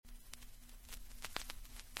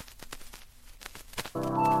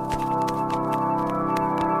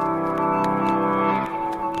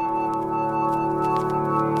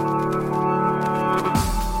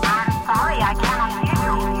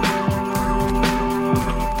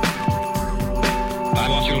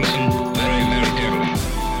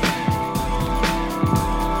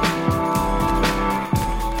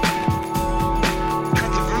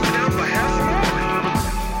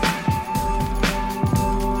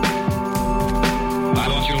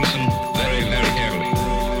want you to listen very, very carefully.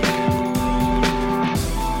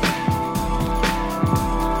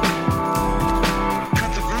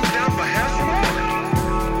 Cut the groove down for half a moment.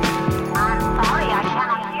 I'm sorry, I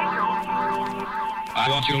cannot hear you. I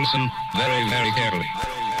want you to listen very, very carefully.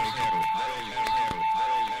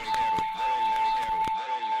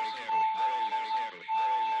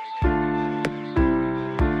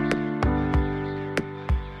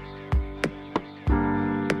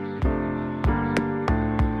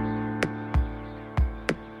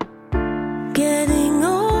 Getting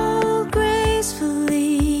old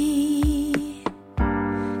gracefully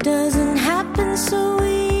doesn't happen so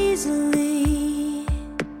easily.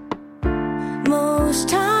 Most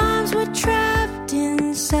times we're trapped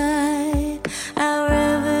inside our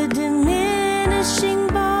ever diminishing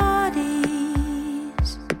bodies.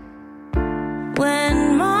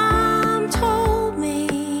 When Mom told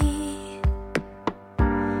me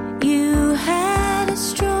you had a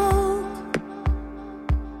stroke,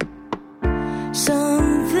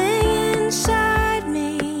 something inside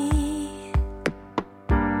me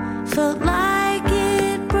felt like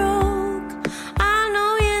it broke. I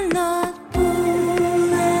know you're not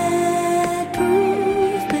bulletproof,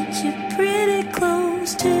 but you're pretty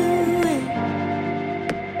close to it.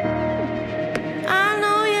 I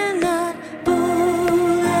know you're not bulletproof,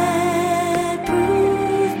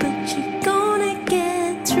 but you're gonna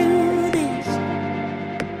get through this.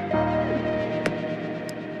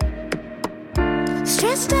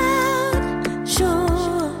 Stressed out, sure.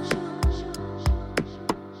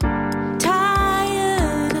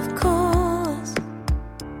 Tired, of course.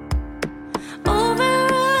 Over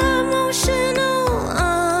emotional,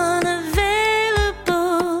 unavailable,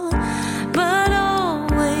 but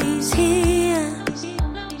always here.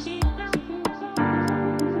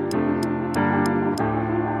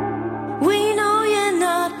 We know you're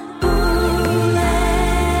not bulletproof,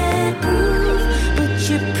 but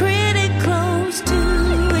you're pretty close to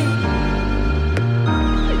it.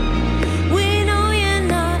 We know you're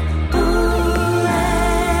not bulletproof,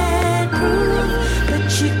 but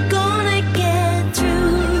you're gonna get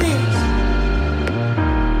through this.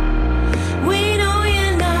 We know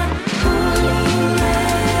you're not bulletproof,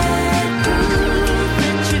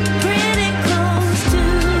 but you're pretty close to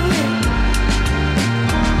it.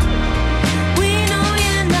 We know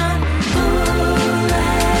you're not bulletproof,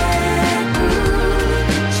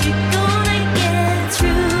 but you're gonna get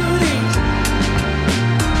through this.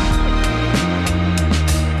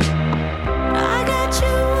 I got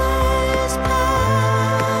your worst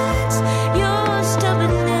parts, your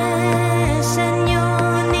stubbornness and your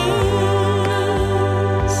knees.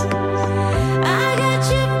 I got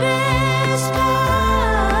your best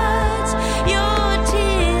parts, your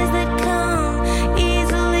tears that come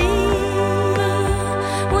easily.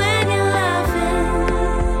 When you're laughing,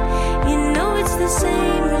 you know it's the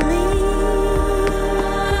same release.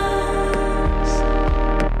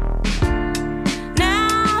 Now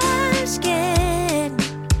I'm scared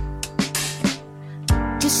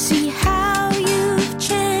to see how you've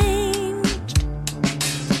changed,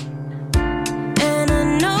 and I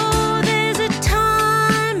know there's a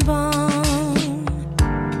time bomb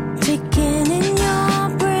ticking in your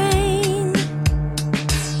brain.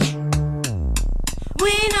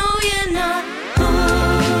 We know you're not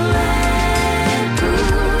bulletproof,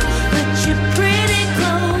 but you're pretty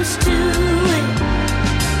close to it.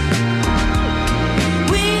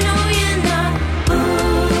 We know you're not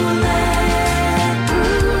bulletproof,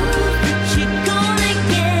 but you're gonna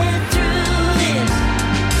get through this.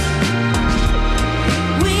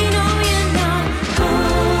 We know you're not bulletproof,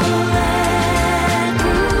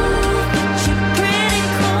 but you're pretty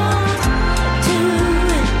close to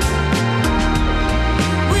it.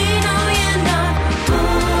 We know you're not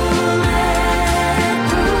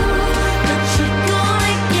bulletproof, but you're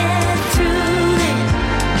gonna get through this.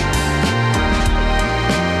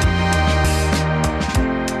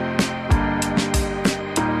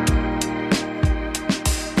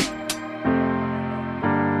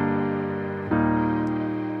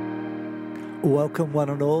 Welcome, one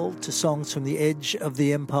and all, to Songs from the Edge of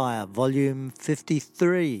the Empire, Volume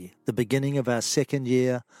 53, the beginning of our second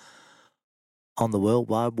year on the World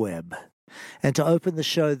Wide Web. And to open the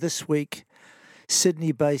show this week,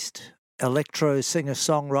 Sydney-based electro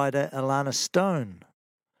singer-songwriter Alana Stone,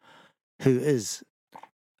 who is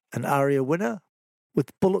an ARIA winner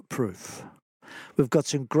with Bulletproof. We've got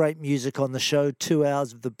some great music on the show, 2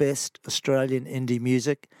 hours of the best Australian indie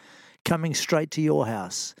music, coming straight to your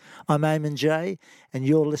house. I'm Eamon J, and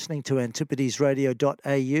you're listening to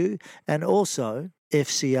antipodesradio.au and also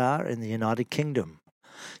FCR in the United Kingdom.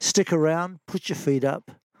 Stick around, put your feet up,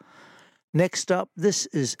 Next up, this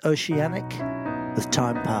is Oceanic with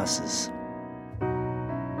Time Passes.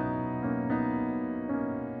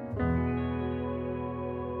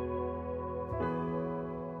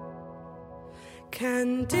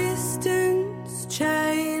 Can distance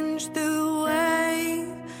change the way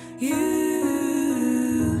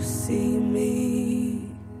you see me?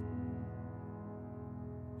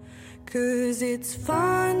 'Cause it's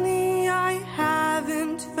funny, I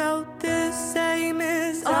haven't felt the same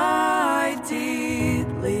as I did.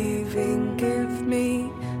 Leaving, give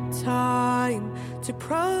me time to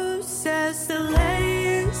process the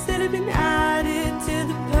layers that have been added to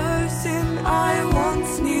the person I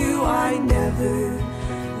once knew. I never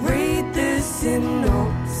read the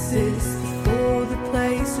synopsis before the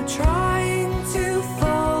place of trying to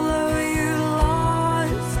follow you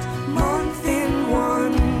lost. Month in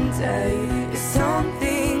one day is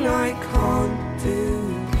something I can't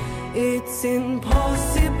do. It's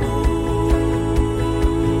impossible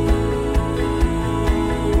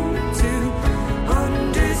to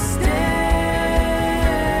understand.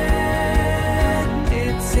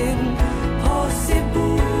 It's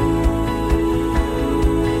impossible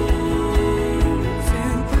to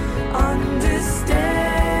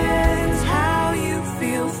understand how you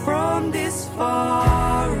feel from this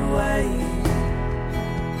far away.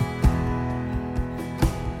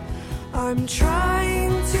 I'm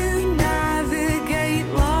trying to navigate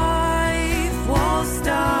life whilst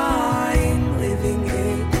I'm living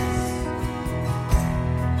it.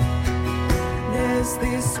 There's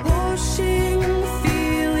this washing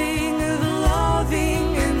feeling of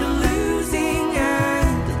loving and losing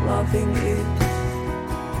and loving it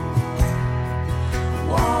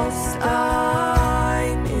whilst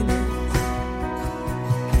I'm in it.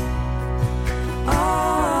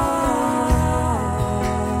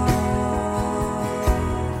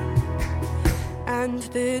 And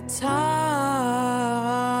the time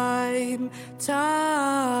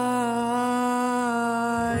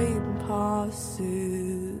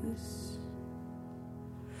passes.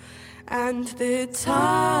 And the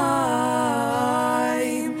time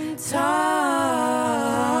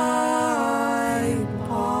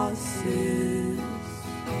passes.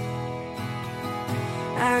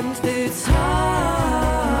 And the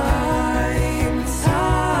time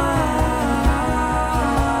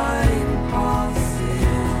passes.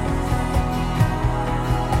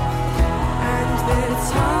 And the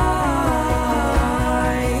time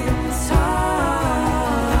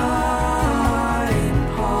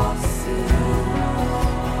passes.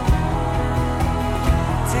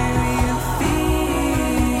 Do you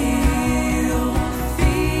feel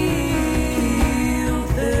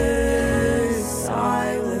the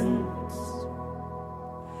silence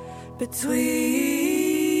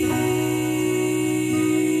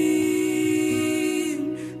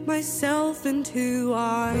between myself and who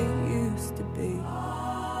I used to be?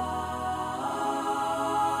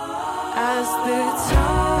 As the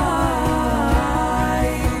time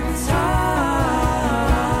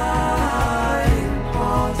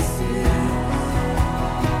passes.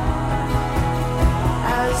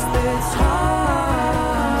 As the time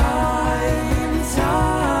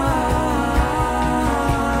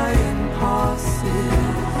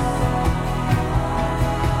passes.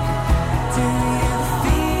 Do you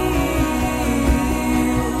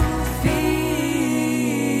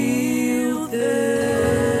feel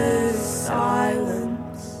the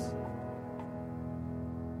silence?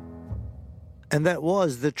 And that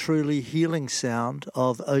was the truly healing sound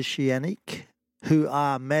of Oceanic, who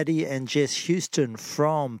are Maddie and Jess Houston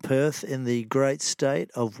from Perth in the great state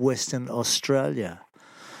of Western Australia.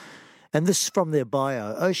 And this is from their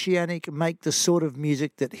bio. Oceanic make the sort of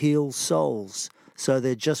music that heals souls, so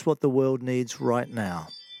they're just what the world needs right now.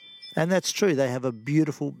 And that's true. They have a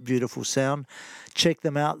beautiful, beautiful sound. Check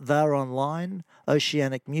them out. They're online,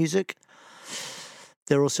 Oceanic Music.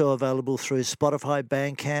 They're also available through Spotify,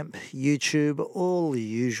 Bandcamp, YouTube, all the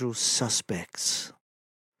usual suspects.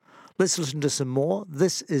 Let's listen to some more.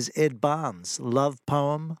 This is Ed Barnes, Love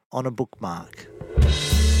Poem on a Bookmark.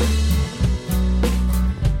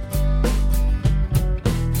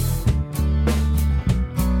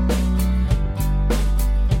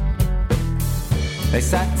 They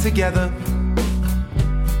sat together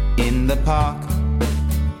in the park,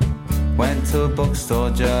 went to a bookstore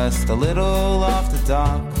just a little after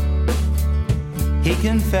dark. He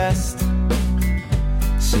confessed,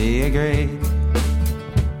 she agreed.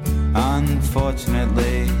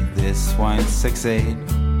 Unfortunately, this won't succeed.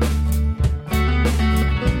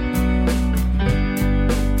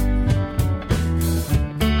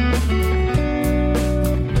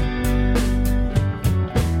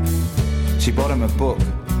 She bought him a book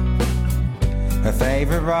her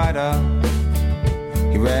favorite writer.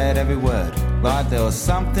 He read every word like there was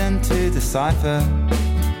something to decipher.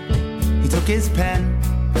 He took his pen,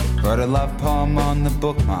 wrote a love poem on the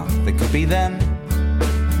bookmark that could be them.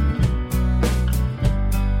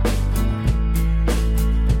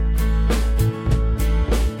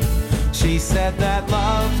 She said that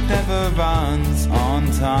love never runs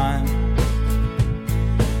on time.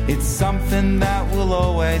 It's something that will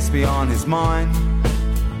always be on his mind.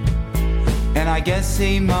 And I guess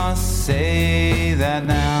he must say that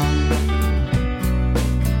now.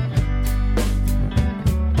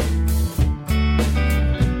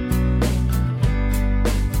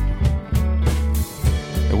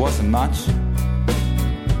 It wasn't much,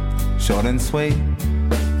 short and sweet.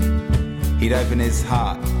 He'd open his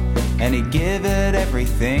heart and he'd give it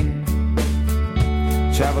everything.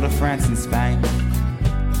 Travel to France and Spain,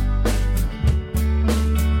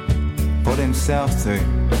 put himself through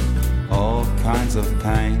all kinds of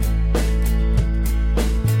pain.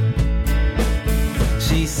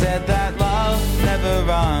 She said that love never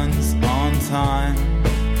runs on time.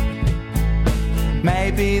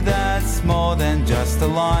 Maybe that's more than just a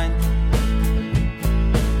line.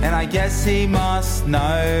 And I guess he must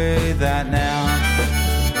know that now.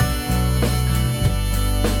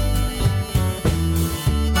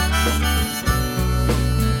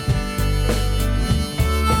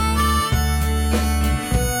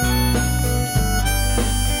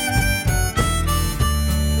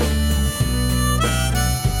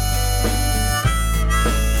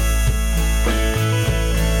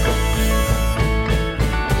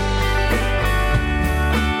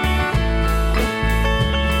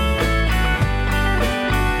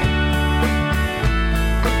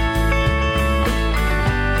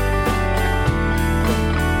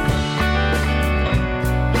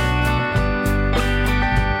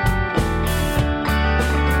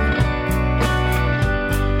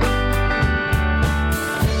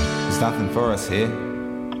 For us here,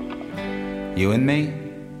 you and me.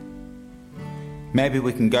 Maybe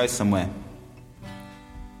we can go somewhere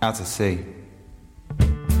out to sea,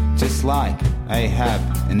 just like Ahab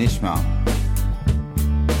and Ishmael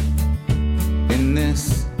in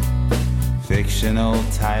this fictional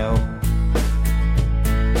tale.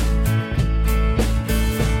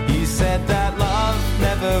 You said that love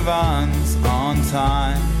never runs on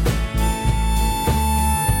time.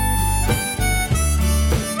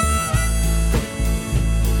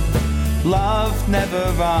 Love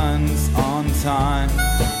never runs on time.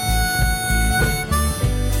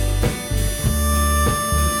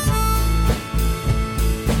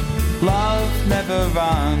 Love never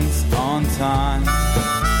runs on time.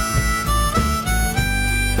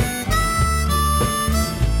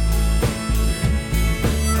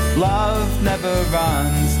 Love never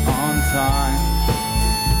runs on time.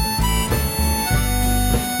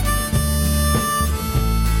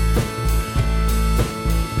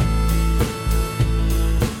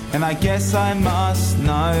 And I guess I must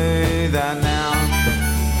know that now.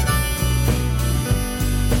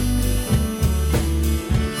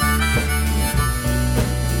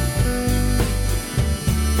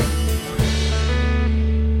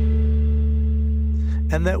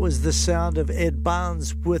 And that was the sound of Ed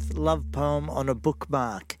Barnes with Love Poem on a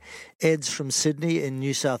Bookmark. Ed's from Sydney in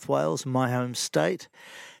New South Wales, my home state,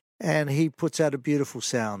 and he puts out a beautiful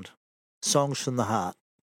sound. Songs from the heart.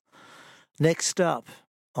 Next up,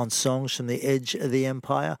 on Songs from the Edge of the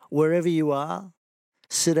Empire. Wherever you are,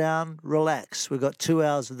 sit down, relax. We've got 2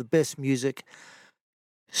 hours of the best music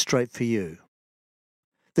straight for you.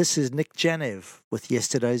 This is Nick Janev with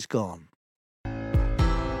Yesterday's Gone.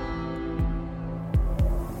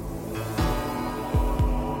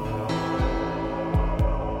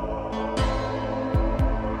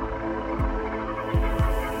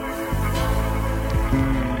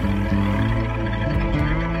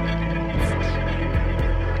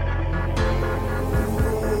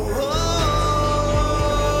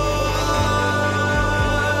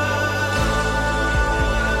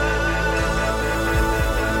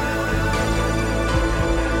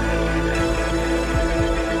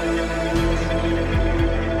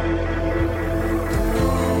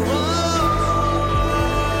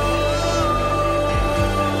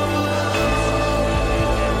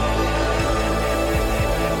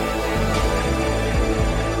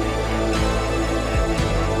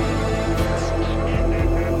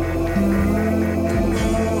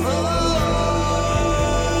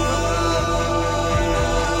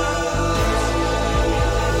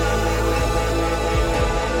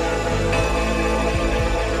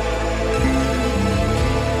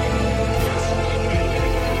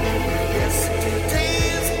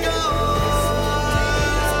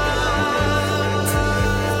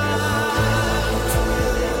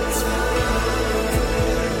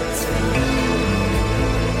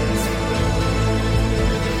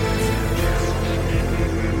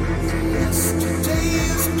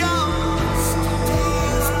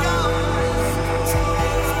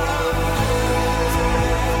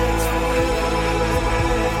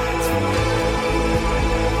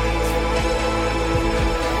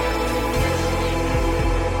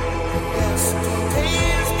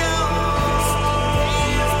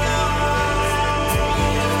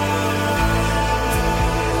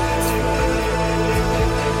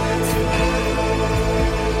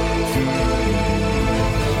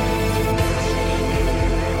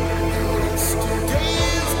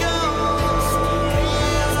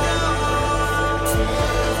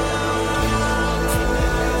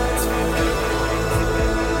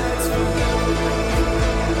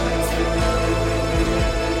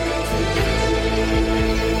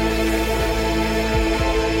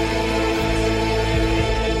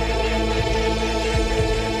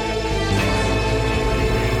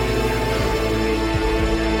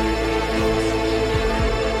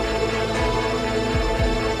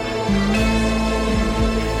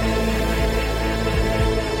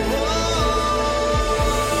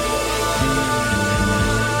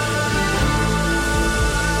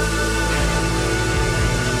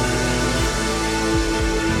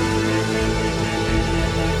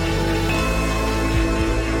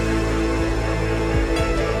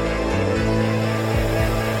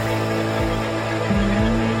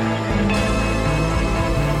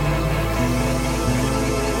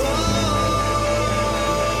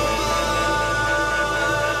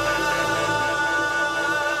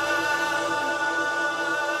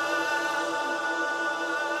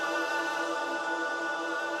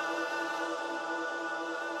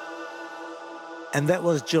 And that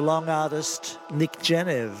was Geelong artist Nick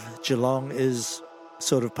Janev. Geelong is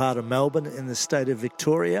sort of part of Melbourne in the state of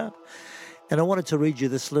Victoria. And I wanted to read you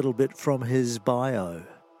this little bit from his bio.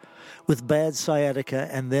 With bad sciatica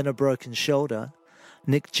and then a broken shoulder,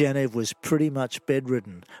 Nick Janev was pretty much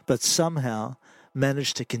bedridden, but somehow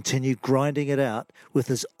managed to continue grinding it out with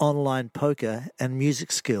his online poker and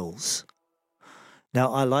music skills.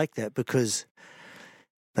 Now, I like that because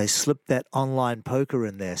they slipped that online poker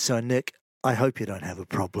in there. So, Nick, I hope you don't have a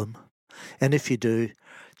problem. And if you do,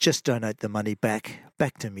 just donate the money back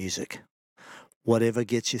to music. Whatever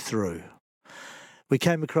gets you through. We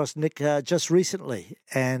came across Nick just recently,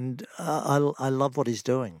 and I love what he's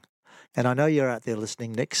doing. And I know you're out there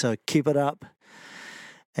listening, Nick, so keep it up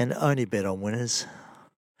and only bet on winners.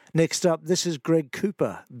 Next up, this is Greg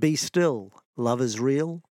Cooper, Be Still, Love is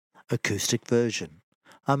Real, acoustic version.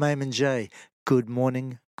 I'm Eamon J. Good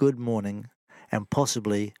morning, and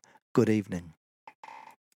possibly good evening.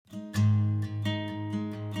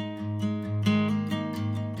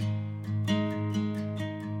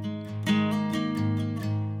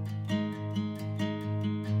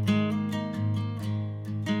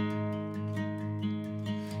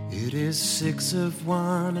 It is 6 of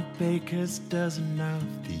one, a baker's dozen of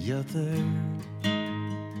the other.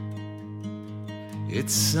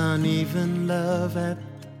 It's uneven love at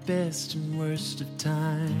the best and worst of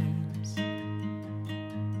times.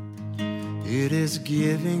 It is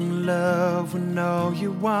giving love when all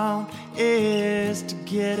you want is to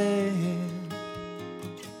get it.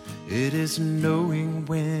 It is knowing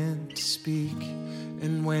when to speak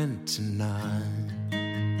and when to not.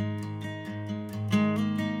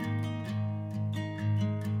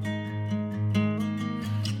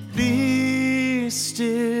 Be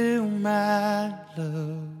still, my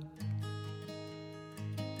love,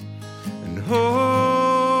 and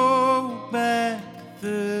hold back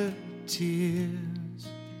the tears,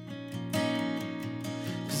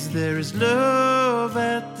 'cause there is love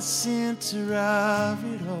at the center of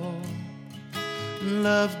it all.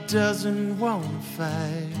 Love doesn't want to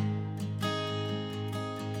fight.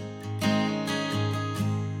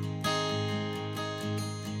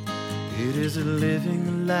 It is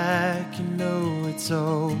living like you know it's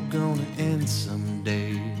all gonna end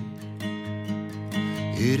someday.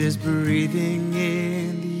 It is breathing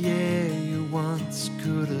in the air you once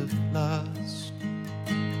could have lost.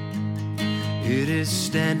 It is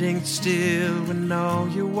standing still when all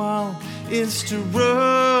you want is to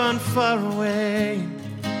run far away,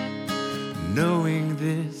 knowing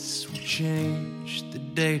this will change the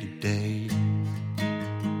day to day.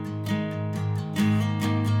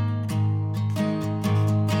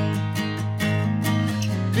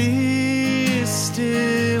 Be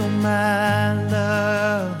still, my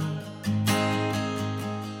love,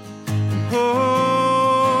 and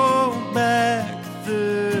hold back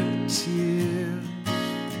the tears,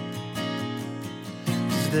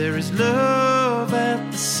 'cause there is love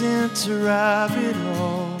at the center of it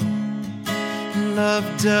all. Love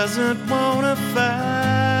doesn't want to fight.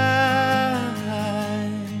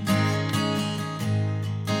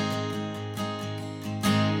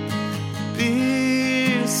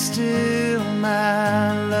 Be still,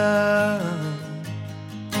 my love,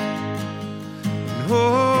 and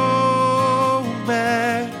hold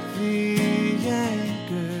back the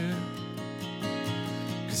anger,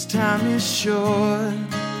 'cause time is short,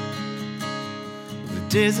 the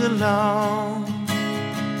days are long,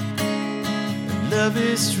 and love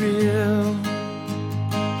is real.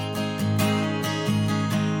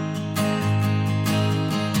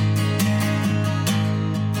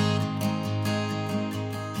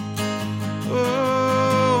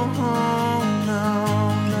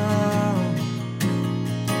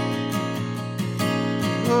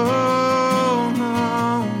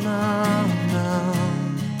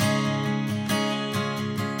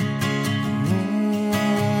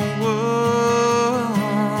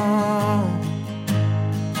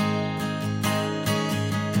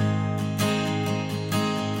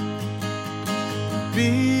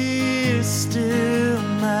 Be still,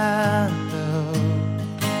 my love,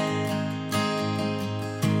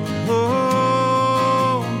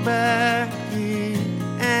 hold back the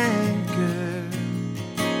anger,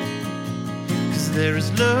 'cause there is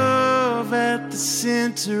love at the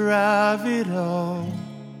center of it all.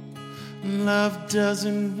 Love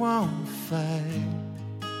doesn't want to fight.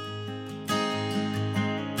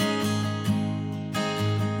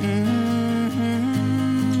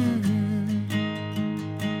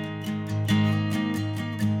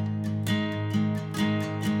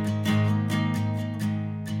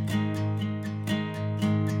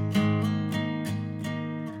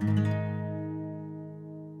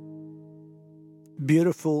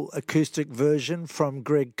 beautiful acoustic version from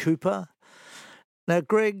Greg Cooper. Now,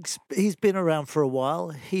 he's been around for a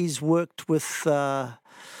while. He's worked with ARIA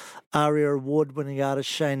award-winning artist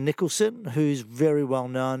Shane Nicholson, who's very well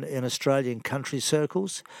known in Australian country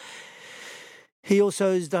circles. He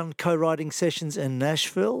also has done co-writing sessions in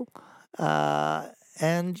Nashville.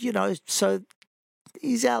 And, you know, so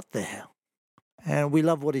he's out there. And we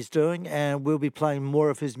love what he's doing, and we'll be playing more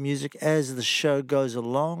of his music as the show goes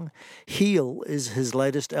along. Heal is his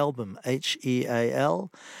latest album,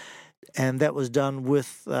 Heal, and that was done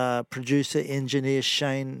with producer-engineer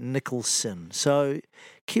Shane Nicholson. So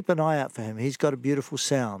keep an eye out for him. He's got a beautiful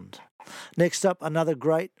sound. Next up, another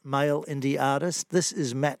great male indie artist. This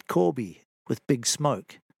is Matt Corby with Big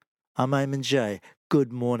Smoke. I'm Eamon J.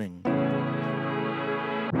 Good morning.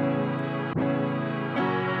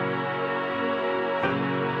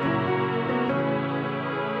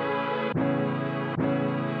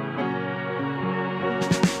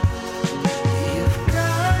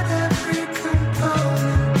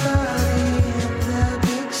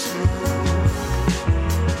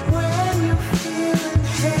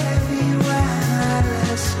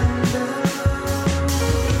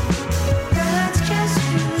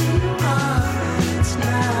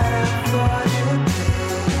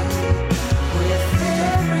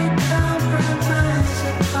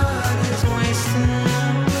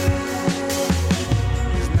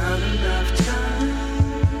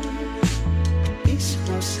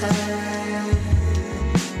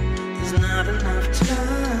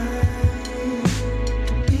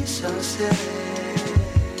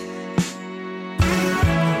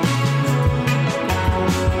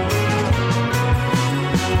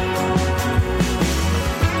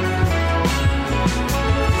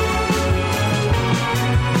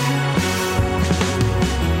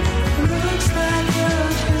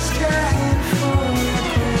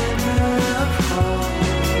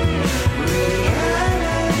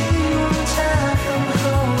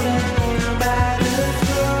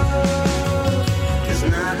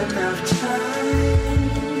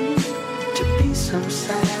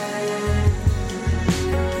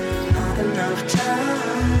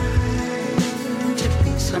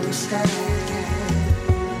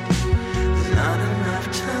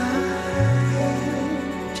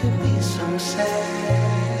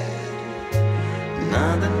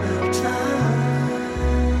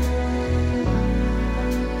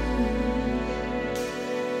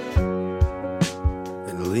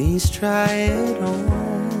 Try it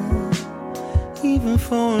on, even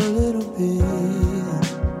for a little bit.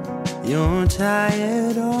 Your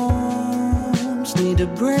tired arms need a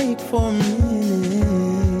break for a minute.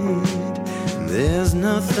 There's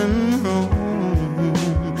nothing wrong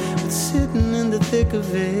with sitting in the thick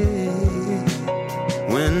of it.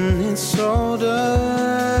 When it's all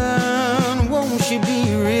done, won't you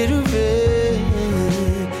be rid of it?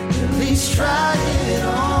 At least try it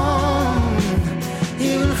on,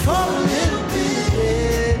 even for a little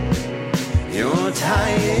bit. Your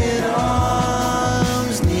tired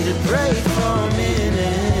arms need a break for a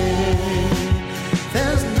minute.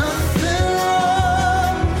 There's nothing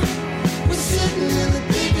wrong with sitting in the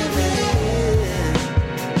thick of it.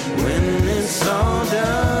 When it's all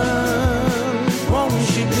done, won't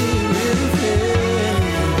you be rid of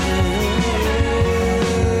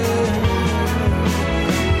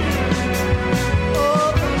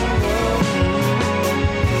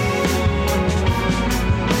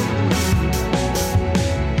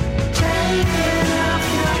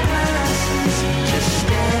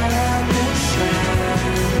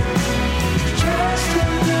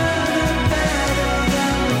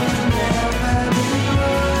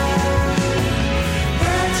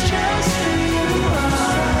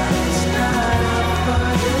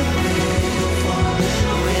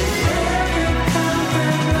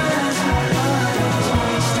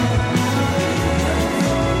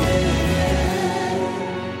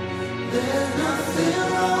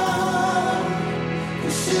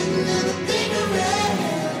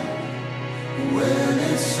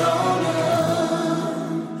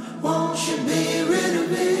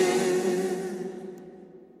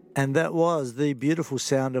And that was the beautiful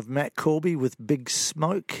sound of Matt Corby with Big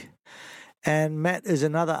Smoke. And Matt is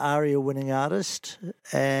another ARIA winning artist,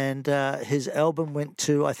 and his album went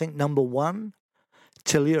to, I think, #1,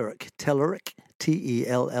 Telluric, Telluric.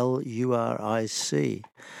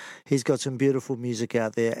 He's got some beautiful music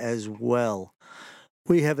out there as well.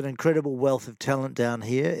 We have an incredible wealth of talent down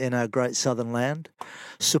here in our great southern land.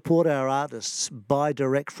 Support our artists. Buy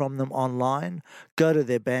direct from them online. Go to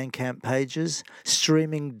their Bandcamp pages.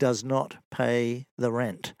 Streaming does not pay the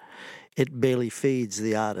rent. it barely feeds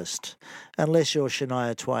the artist, unless you're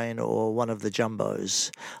Shania Twain or one of the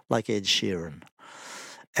jumbos like Ed Sheeran.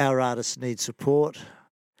 Our artists need support.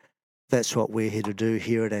 That's what we're here to do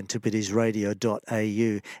here at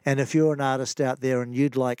antipodesradio.au. And if you're an artist out there and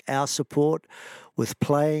you'd like our support with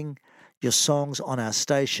playing your songs on our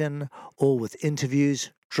station or with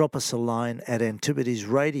interviews, drop us a line at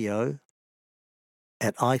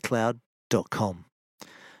antipodesradio@icloud.com.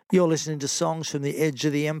 You're listening to Songs from the Edge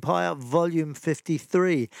of the Empire, Volume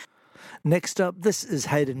 53. Next up, this is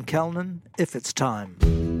Hayden Calnan, If It's Time.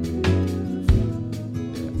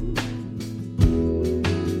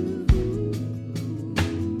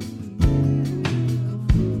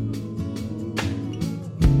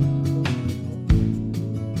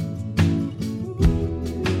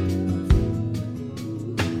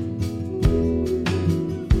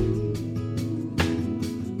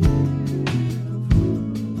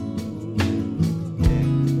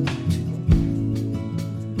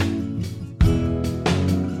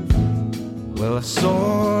 Well, I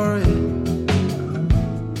saw it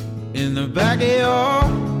in the back of your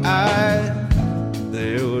eye.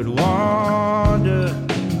 They would wander,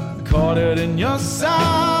 caught it in your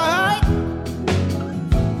sight.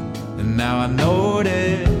 And now I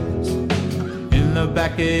notice in the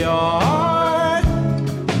back of your heart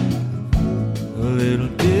a little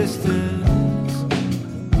distance,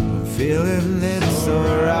 I'm feeling it's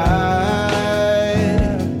alright.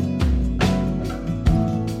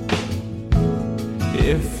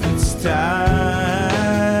 If it's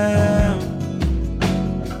time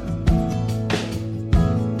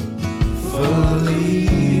for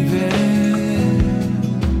leaving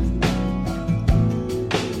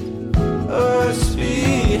us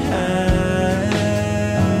behind,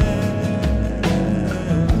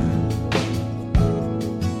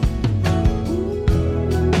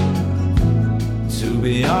 to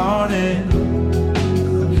be honest,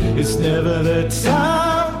 it's never the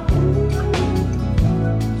time.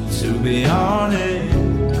 To be honest,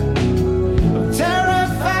 I'm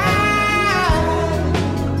terrified.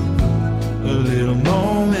 A little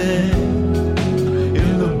moment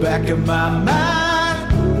in the back of my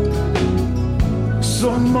mind,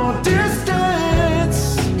 some more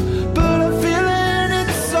distance, but I'm feeling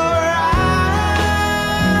it's alright.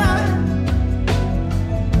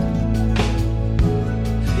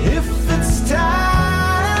 If it's time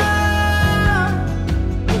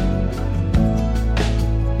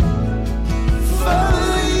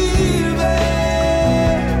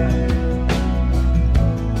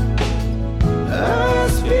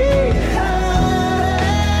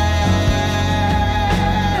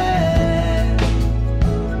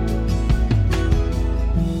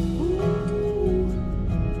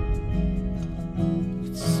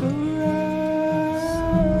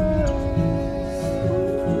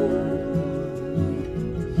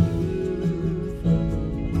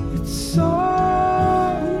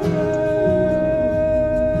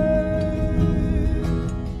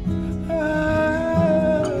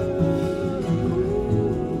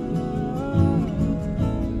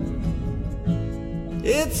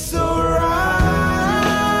it's alright.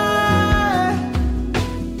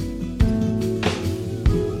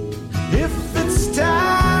 If it's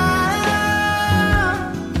time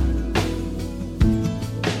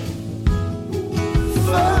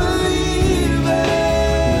for leaving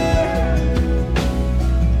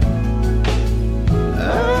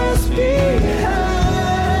us behind,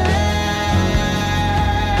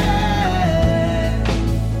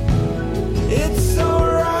 it's alright. If it's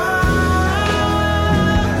time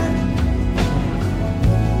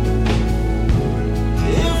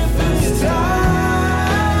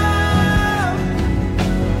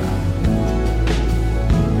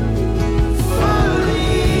for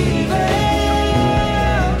leaving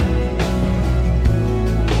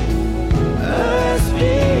us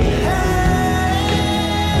behind,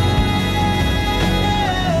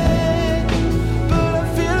 but I'm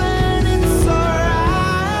feeling it's alright.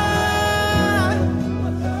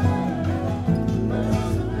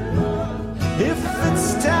 If it's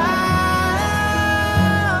time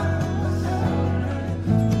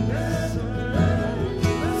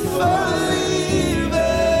for leaving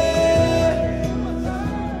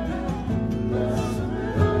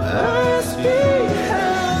us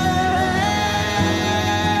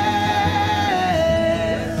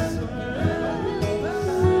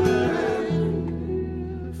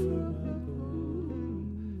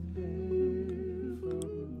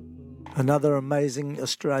Another amazing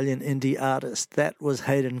Australian indie artist. That was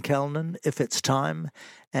Hayden Calnan, If It's Time.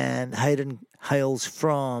 And Hayden hails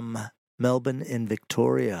from Melbourne in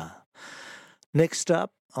Victoria. Next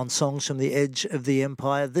up, on Songs from the Edge of the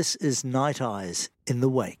Empire. This is Night Eyes in the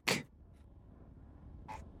Wake.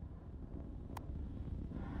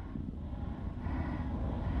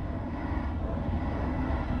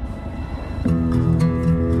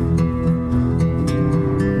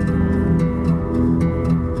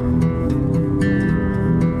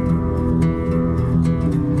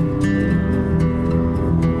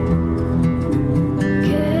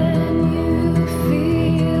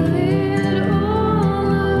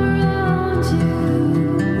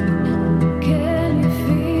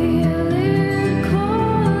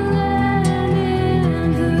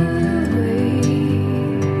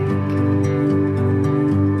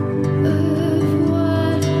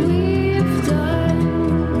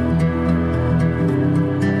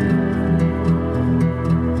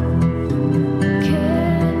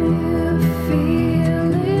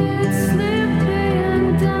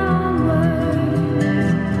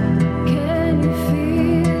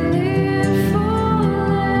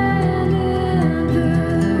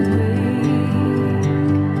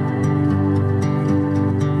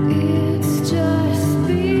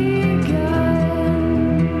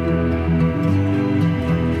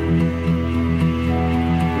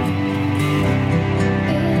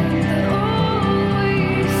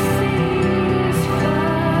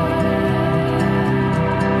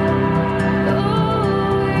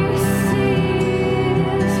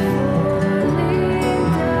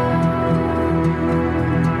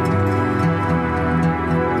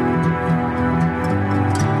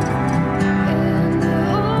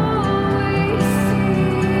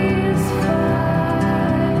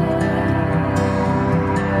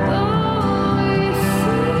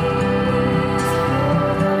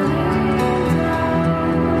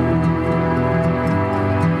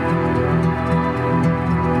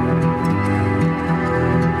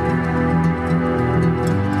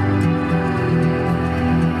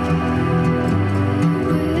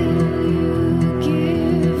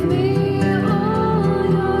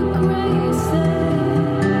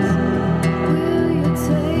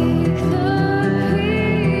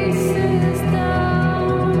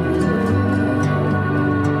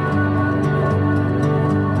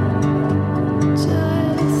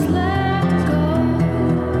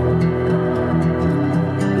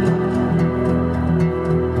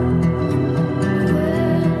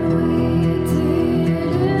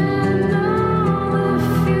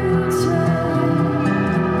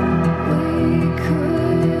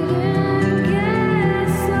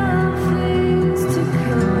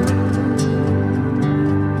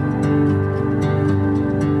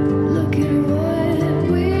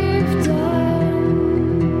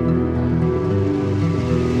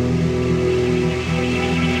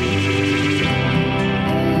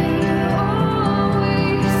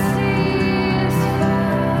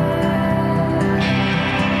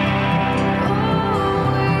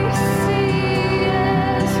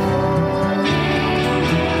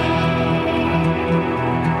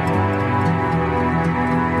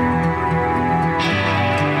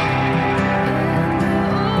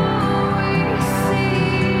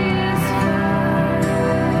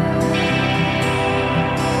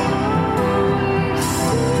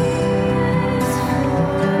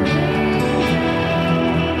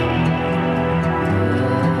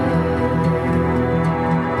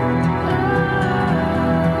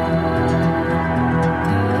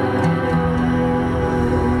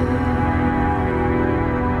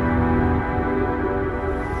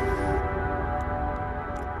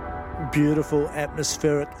 Beautiful,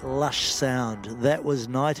 atmospheric, lush sound. That was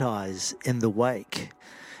Night Eyes in the Wake.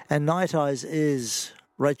 And Night Eyes is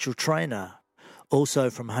Rachel Trainer, also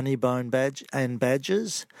from Honeybone and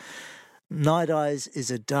Badgers. Night Eyes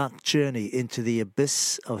is a dark journey into the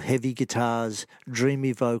abyss of heavy guitars,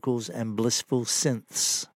 dreamy vocals and blissful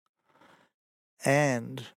synths.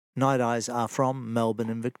 And Night Eyes are from Melbourne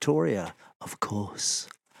and Victoria, of course.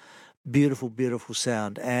 Beautiful, beautiful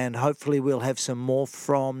sound. And hopefully we'll have some more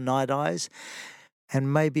from Night Eyes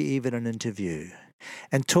and maybe even an interview.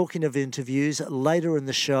 And talking of interviews, later in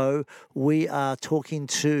the show, we are talking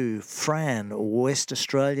to Fran, a West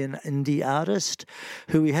Australian indie artist,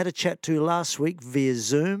 who we had a chat to last week via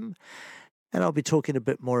Zoom. And I'll be talking a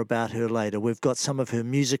bit more about her later. We've got some of her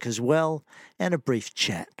music as well and a brief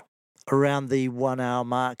chat around the 1 hour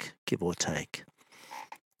mark, give or take.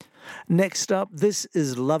 Next up, this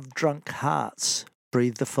is Love Drunk Hearts,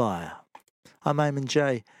 Breathe the Fire. I'm Eamon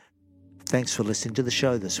J. Thanks for listening to the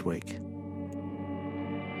show this week.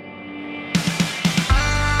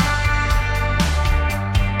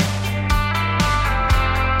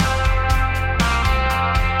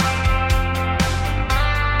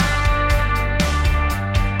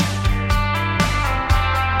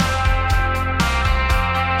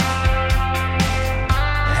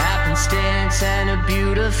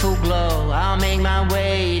 I'll make my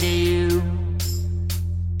way to you.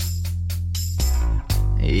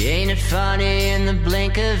 Ain't it funny in the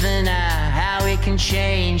blink of an eye how it can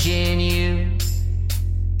change in you?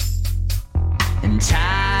 In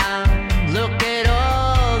time, look at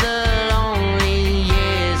all the lonely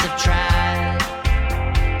years I've tried.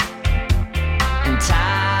 In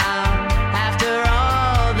time, after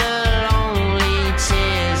all the lonely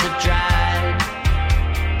tears have dried,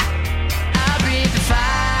 I breathe the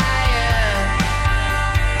fire.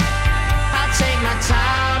 I'll take my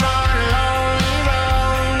time on a lonely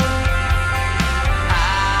road. I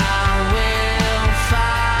will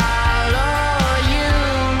follow you.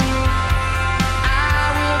 I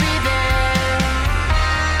will be there.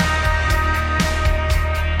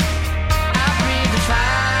 I breathe the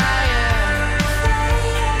fire.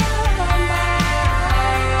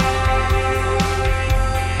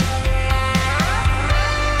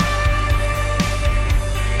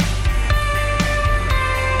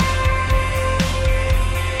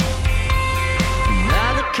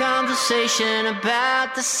 Another conversation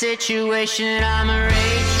about the situation I'm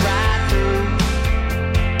raged right through.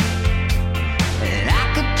 And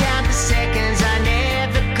I could count the seconds I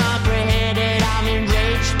never comprehended. I'm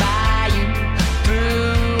enraged by you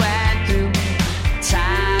through and through.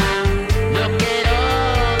 Time, look at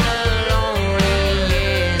all the lonely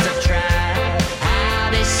years I've tried, how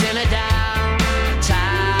they simmer down.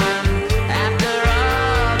 Time, after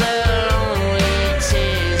all the lonely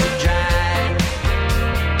tears have dried,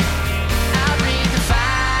 I'll breathe the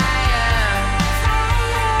fire.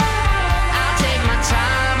 I'll take my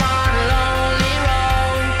time on a lonely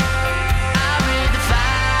road. I'll breathe the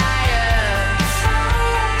fire.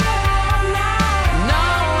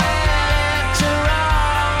 Nowhere left to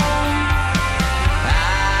roam. I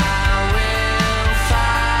will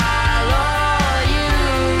follow you.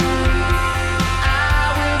 I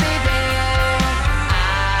will be there. I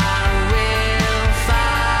will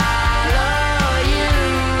follow you.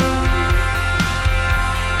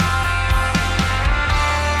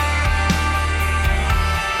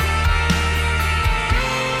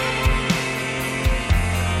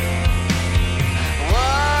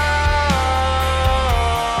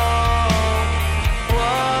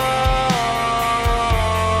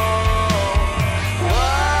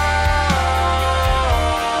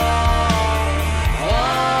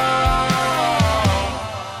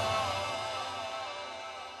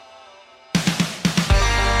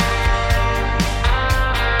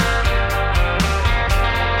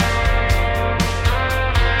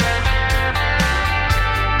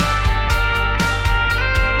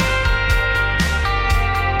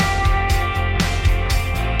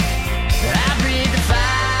 I breathe the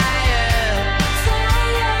fire.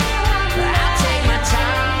 I'll take my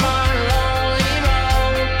time on a lonely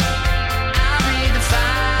road. I'll breathe the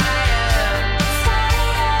fire.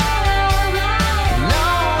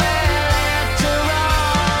 Nowhere left to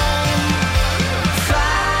roam.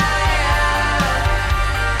 Fire,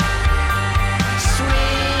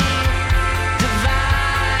 sweet,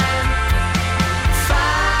 divine.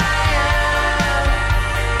 Fire,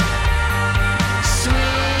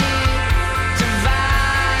 sweet,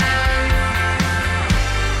 divine.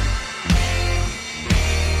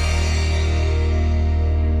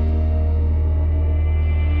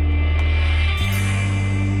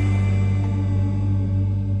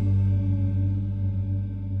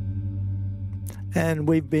 And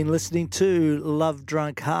we've been listening to Love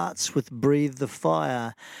Drunk Hearts with Breathe the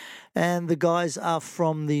Fire. And the guys are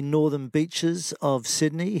from the northern beaches of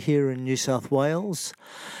Sydney here in New South Wales.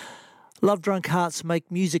 Love Drunk Hearts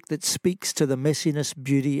make music that speaks to the messiness,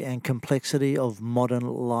 beauty and complexity of modern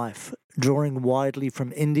life. Drawing widely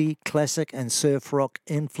from indie, classic and surf rock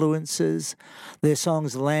influences, their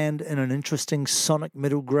songs land in an interesting sonic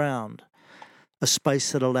middle ground, a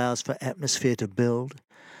space that allows for atmosphere to build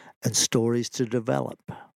and stories to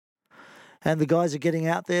develop. And the guys are getting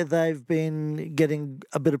out there. They've been getting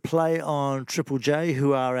a bit of play on Triple J,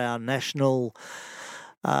 who are our national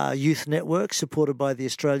youth network supported by the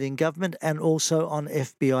Australian government, and also on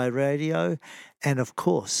FBI radio. And of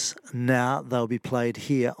course, now they'll be played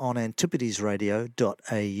here on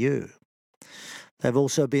antipodesradio.au. They've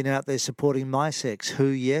also been out there supporting MySex, who,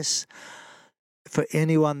 yes, for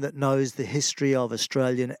anyone that knows the history of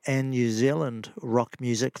Australian and New Zealand rock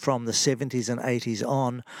music from the 70s and 80s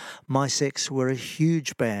on, MySex were a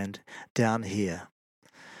huge band down here.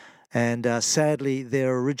 And sadly,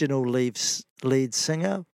 their original lead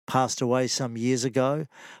singer passed away some years ago,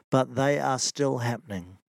 but they are still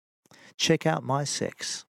happening. Check out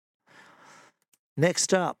MySex.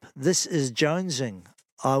 Next up, this is Jonesing,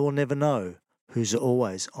 I Will Never Know, Who's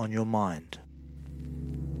Always on Your Mind.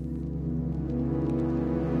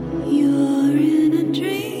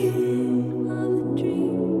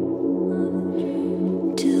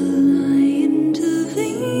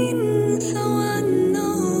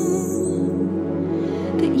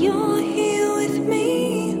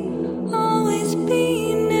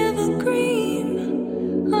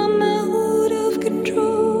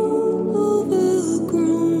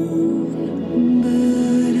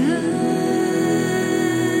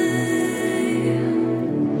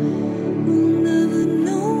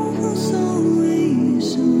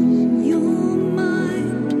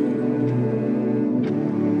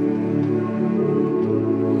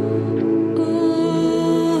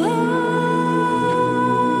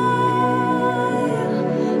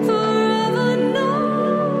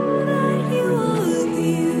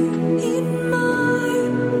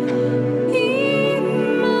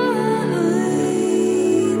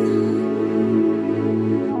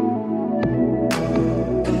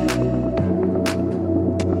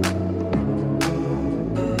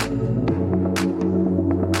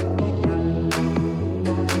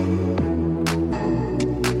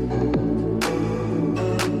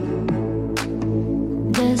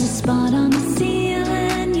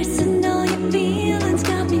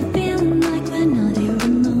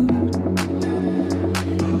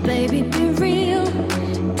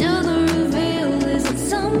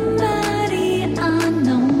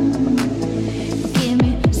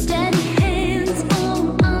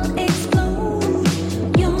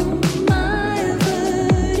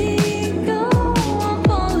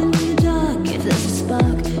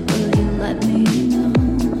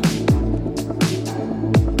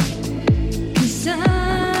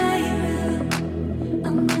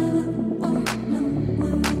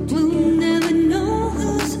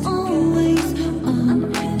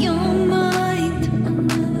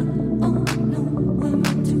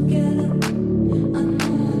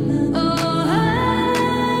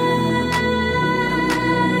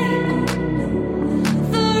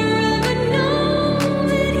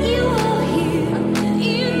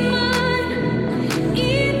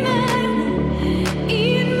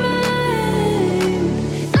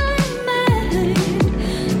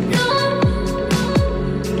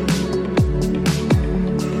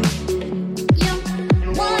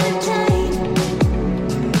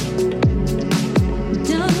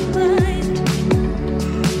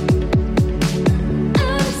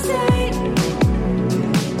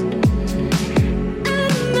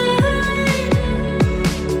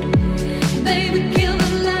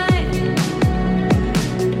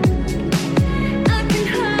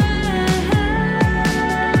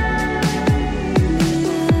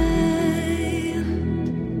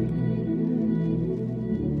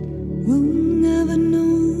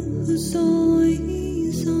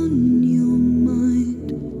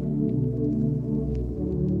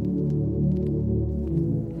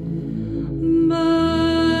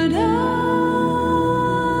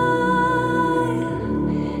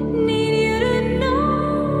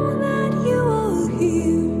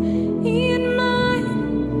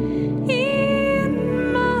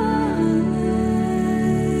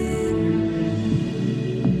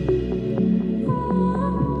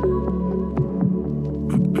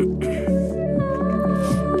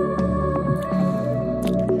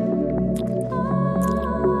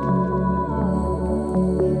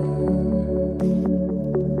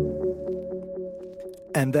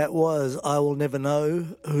 And that was I Will Never Know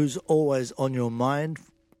Who's Always on Your Mind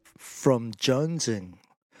from Jonesing.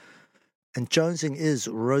 And Jonesing is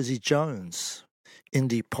Rosie Jones,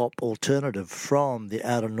 indie pop alternative from the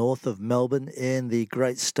outer north of Melbourne in the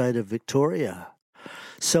great state of Victoria.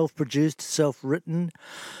 Self-produced, self-written,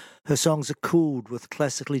 her songs are cooled with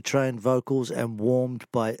classically trained vocals and warmed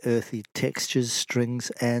by earthy textures,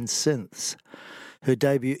 strings and synths. Her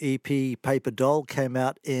debut EP, Paper Doll, came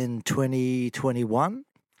out in 2021.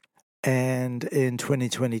 And in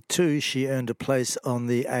 2022, she earned a place on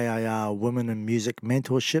the AIR Women in Music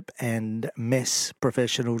Mentorship and MESS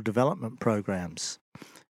Professional Development Programs.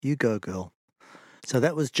 You go, girl. So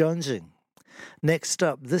that was Jonesing. Next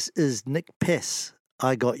up, this is Nick Pess,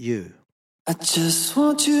 I Got You. I just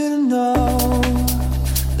want you to know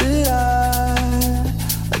that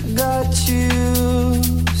I got you.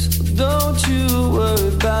 So don't you worry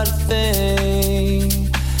about a thing.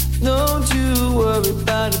 Don't you worry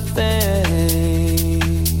about a thing.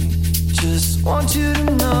 Just want you to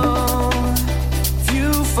know, if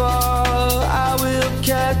you fall, I will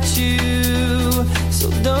catch you. So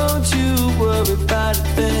don't you worry about a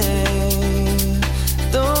thing.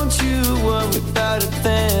 Don't you worry about a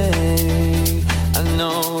thing. I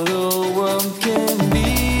know the world can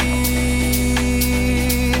be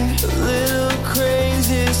a little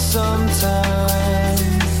crazy sometimes,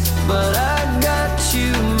 but I got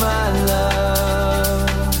you, my love.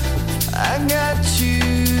 I got you.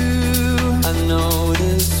 I know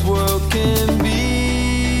this world can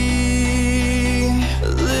be a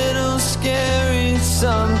little scary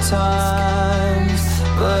sometimes,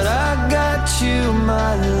 but I got you,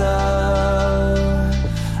 my love.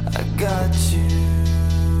 I got you.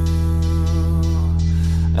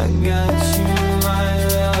 I got you, my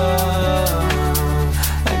love.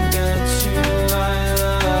 I got you, my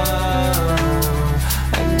love.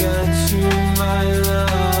 I got you, my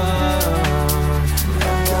love. I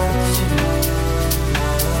got you.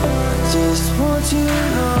 Just want you to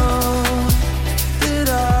know that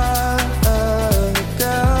I look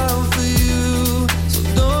out for you. So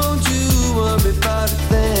don't you worry about a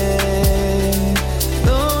thing.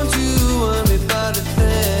 Don't you worry about a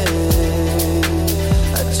thing.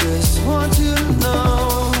 I just want you to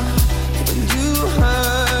know, when you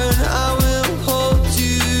hurt, I will hold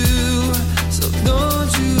you. So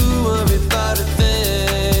don't you worry about a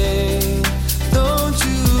thing. Don't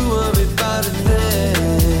you worry about a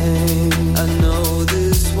thing. I know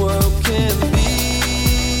this world can be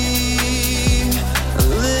a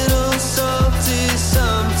little salty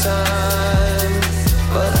sometimes,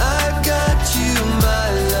 but I got you, my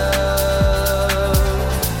love.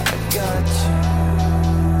 I got you.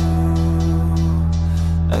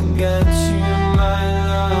 I got you, my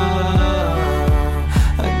love.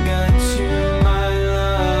 I got you, my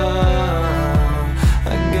love. I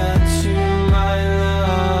got you, my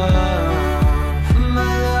love.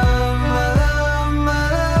 My love, my love,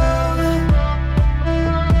 my love.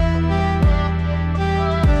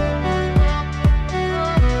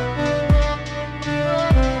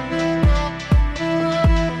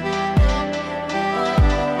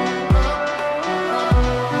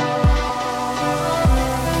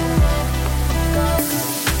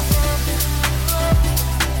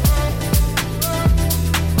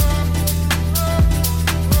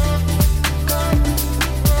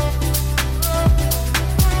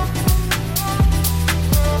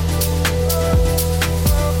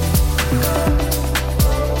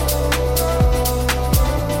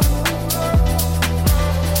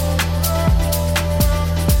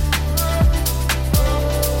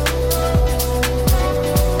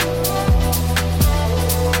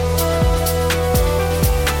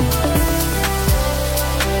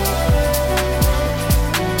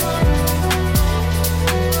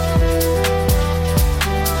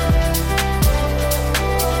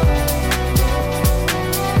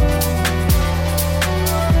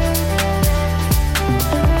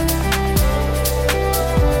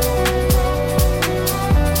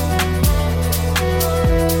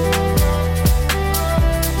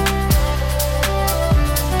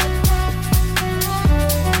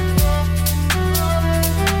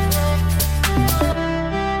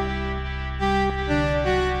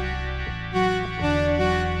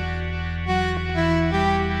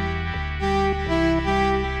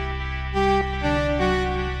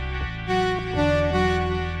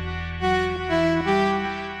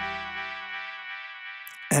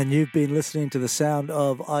 And you've been listening to the sound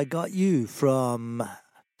of I Got You from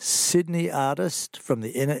Sydney artist from the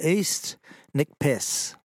Inner East, Nick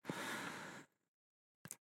Pess.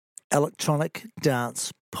 Electronic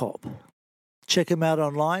dance pop. Check him out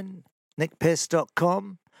online,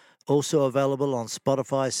 nickpess.com, Also available on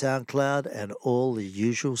Spotify, SoundCloud, and all the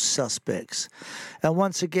usual suspects. And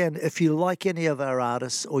once again, if you like any of our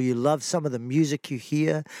artists or you love some of the music you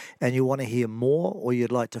hear and you want to hear more or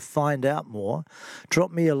you'd like to find out more,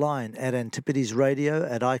 drop me a line at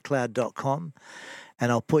antipodesradio@icloud.com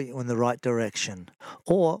and I'll put you in the right direction.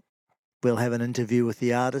 Or we'll have an interview with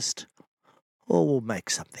the artist, or we'll make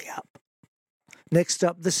something up. Next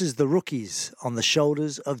up, this is The Rookies on the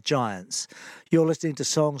Shoulders of Giants. You're listening to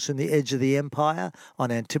Songs from the Edge of the Empire on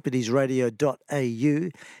antipodesradio.au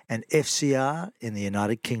and FCR in the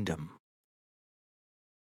United Kingdom.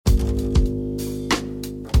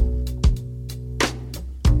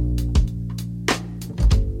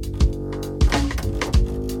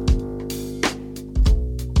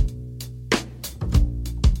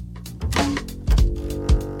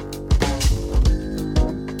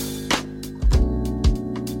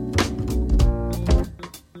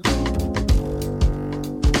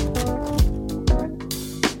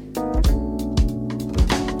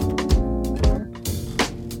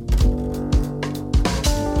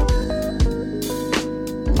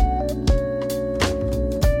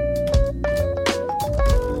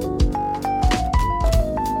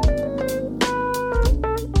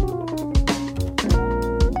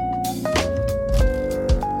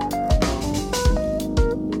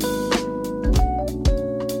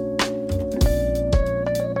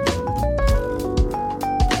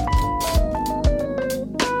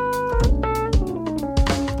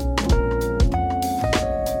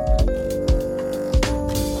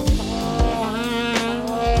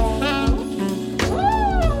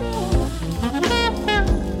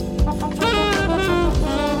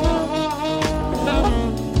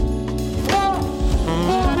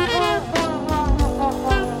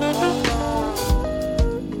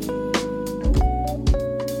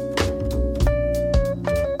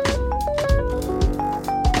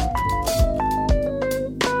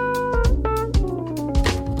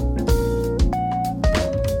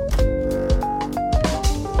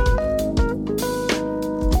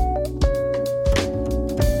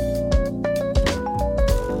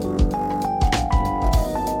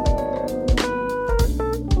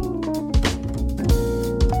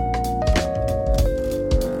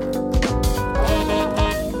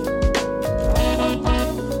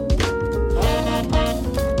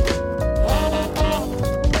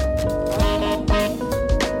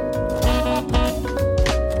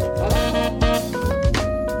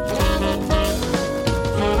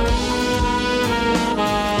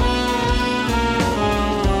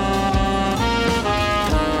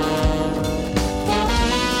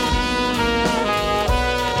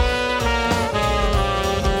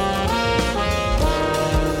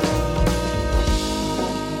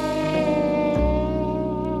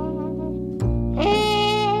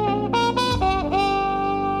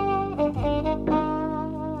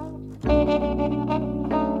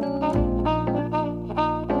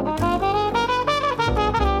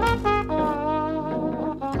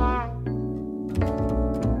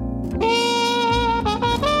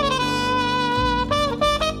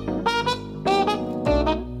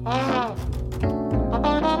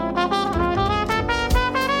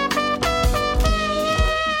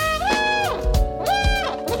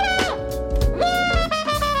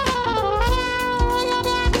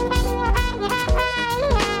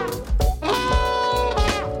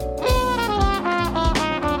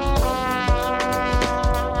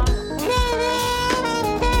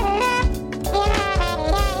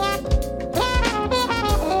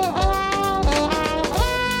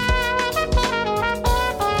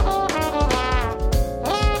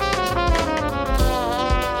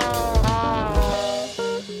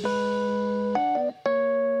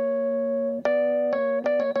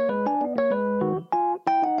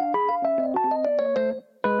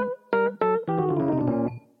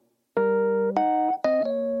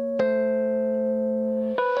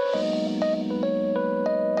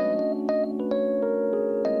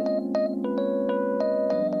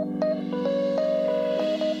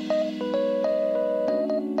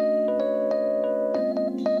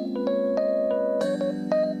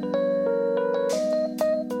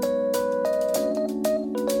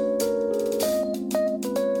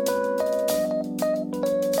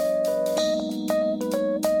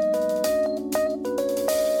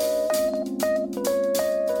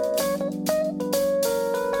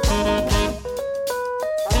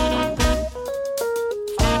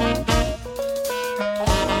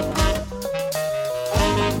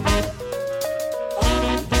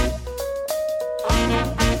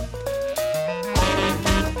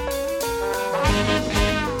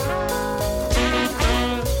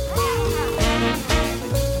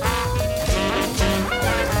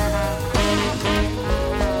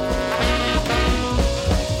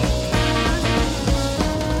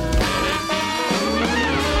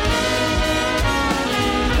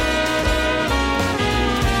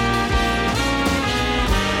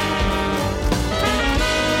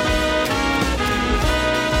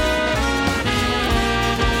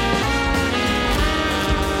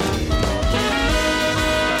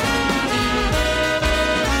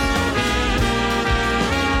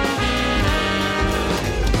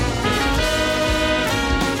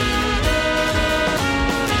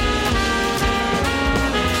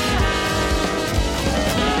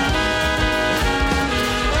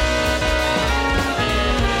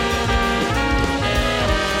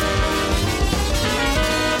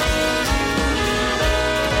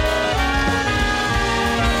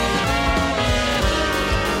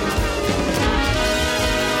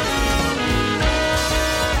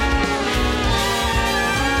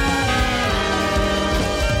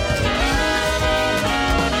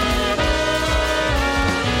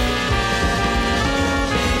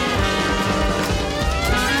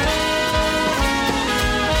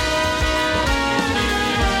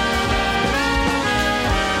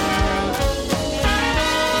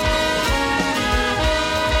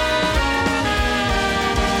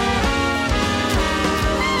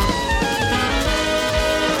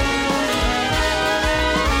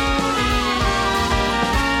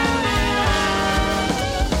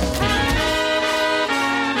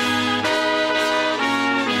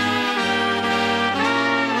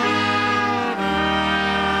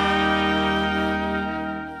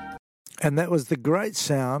 And that was the great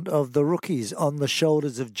sound of the Rookies, On the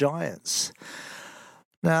Shoulders of Giants.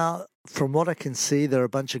 Now, from what I can see, there are a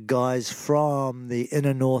bunch of guys from the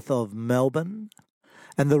inner north of Melbourne.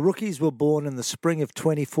 And the Rookies were born in the spring of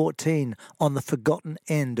 2014 on the forgotten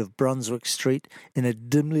end of Brunswick Street in a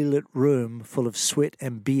dimly lit room full of sweat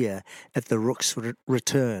and beer at the Rook's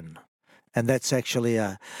Return. And that's actually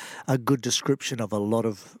a good description of a lot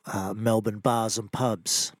of Melbourne bars and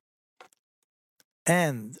pubs.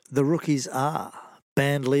 And the Rookies are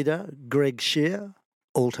band leader Greg Shear,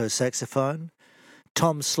 alto saxophone,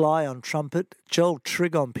 Tom Sly on trumpet, Joel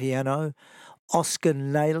Trigg on piano, Oscar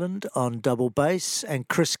Nayland on double bass, and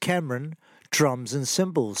Chris Cameron, drums and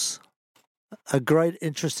cymbals. A great,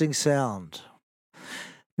 interesting sound.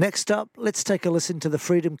 Next up, let's take a listen to the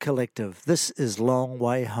Freedom Collective. This is Long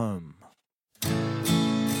Way Home.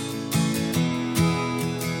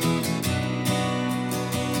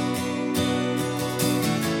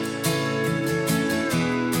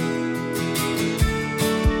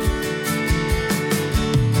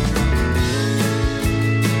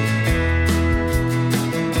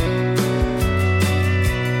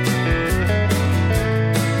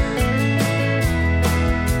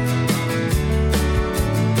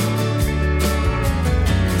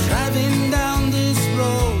 Driving down this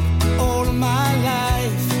road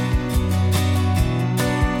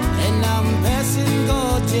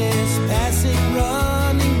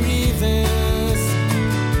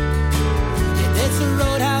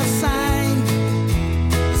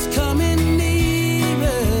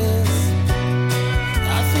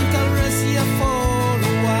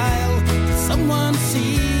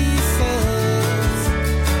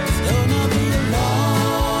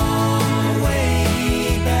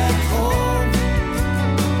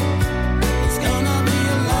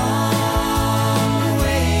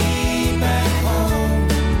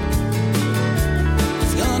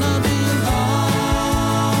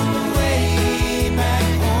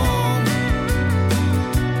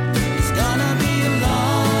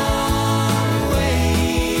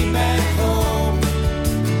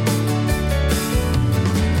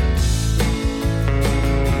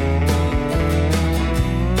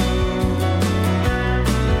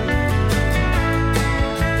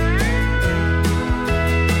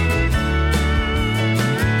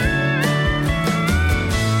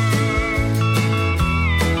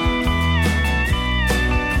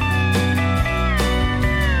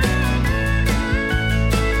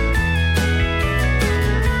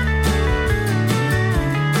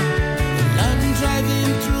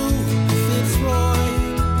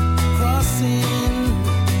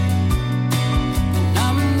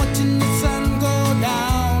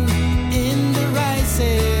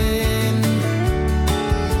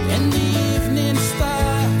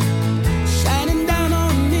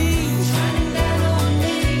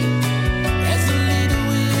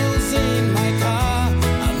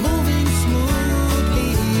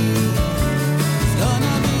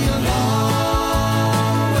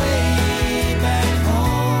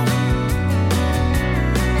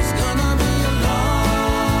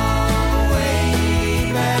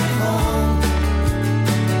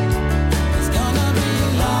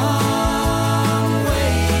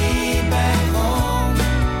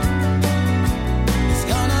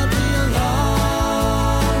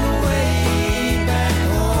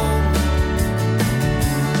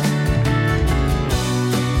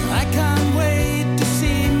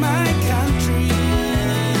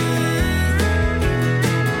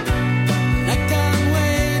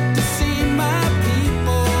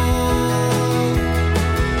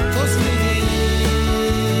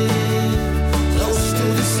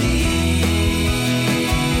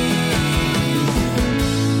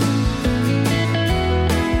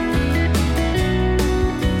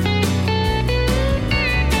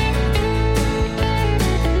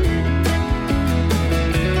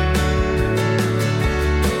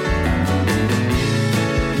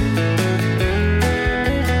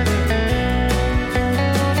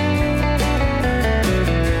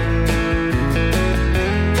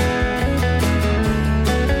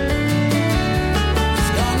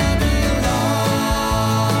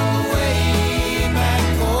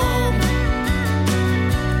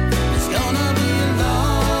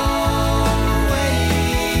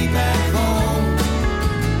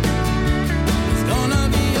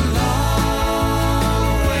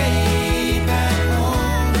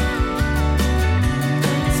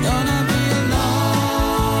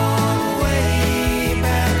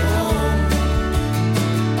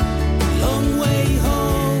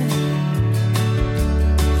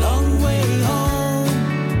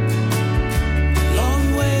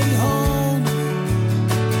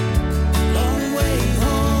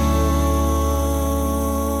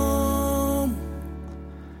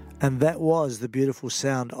That was the beautiful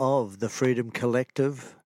sound of the Freedom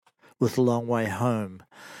Collective with Long Way Home.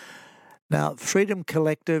 Now, Freedom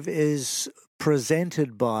Collective is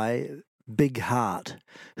presented by Big Heart,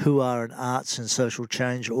 who are an arts and social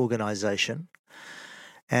change organisation,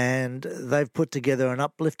 and they've put together an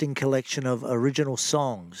uplifting collection of original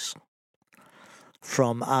songs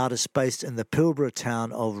from artists based in the Pilbara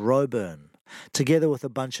town of Roebourne, together with a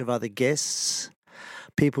bunch of other guests,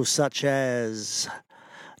 people such as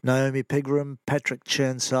Naomi Pigram, Patrick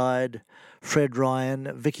Chirnside, Fred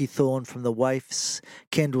Ryan, Vicky Thorne from the Waifs,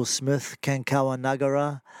 Kendall Smith, Kankawa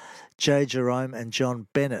Nagara, Jay Jerome and John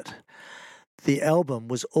Bennett. The album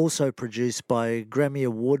was also produced by Grammy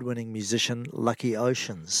Award-winning musician Lucky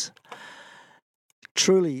Oceans.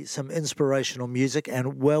 Truly some inspirational music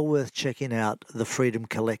and well worth checking out the Freedom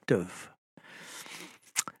Collective.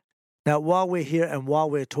 Now, while we're here and while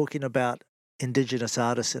we're talking about Indigenous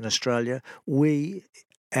artists in Australia, we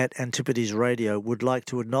at Antipodes Radio would like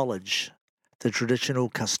to acknowledge the traditional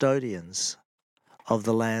custodians of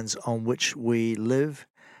the lands on which we live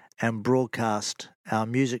and broadcast our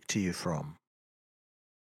music to you from.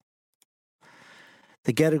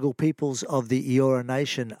 The Gadigal peoples of the Eora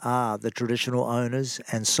Nation are the traditional owners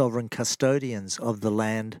and sovereign custodians of the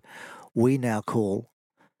land we now call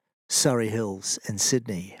Surrey Hills in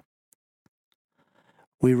Sydney.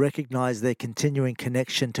 We recognise their continuing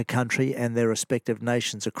connection to country and their respective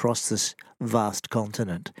nations across this vast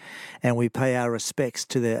continent, and we pay our respects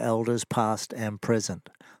to their elders past and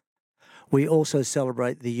present. We also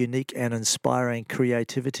celebrate the unique and inspiring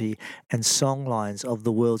creativity and songlines of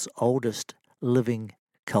the world's oldest living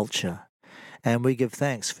culture, and we give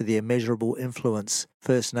thanks for the immeasurable influence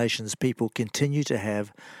First Nations people continue to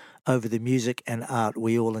have over the music and art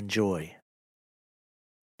we all enjoy.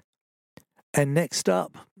 And next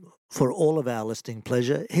up, for all of our listening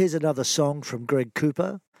pleasure, here's another song from Greg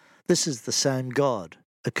Cooper. This is The Same God,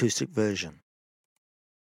 acoustic version.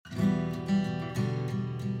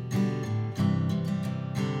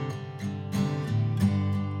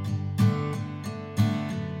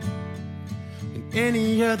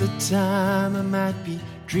 Any other time I might be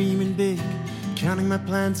dreaming big, counting my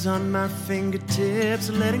plans on my fingertips,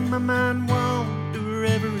 letting my mind wander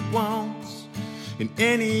wherever it wants. And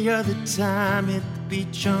any other time at the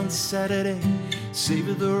beach on Saturday,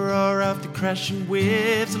 savor the roar of the crashing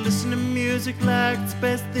waves, listen to music like it's the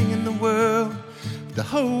best thing in the world. But the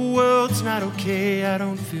whole world's not okay, I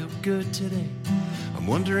don't feel good today. I'm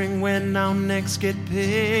wondering when I'll next get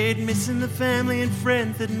paid, missing the family and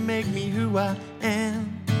friends that make me who I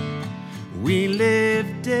am. We live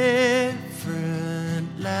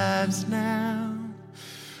different lives now,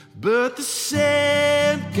 but the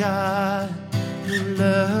same God who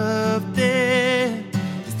loved then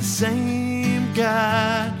is the same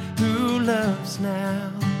God who loves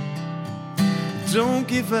now. Don't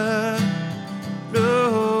give up,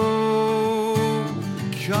 no,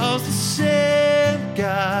 because the same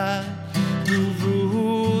God who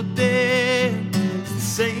ruled then is the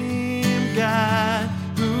same God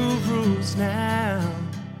who rules now.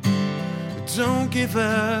 Don't give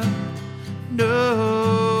up,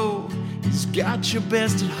 no, He's got your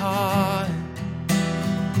best at heart.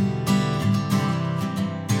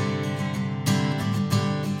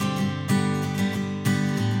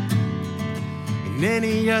 In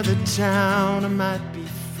any other town I might be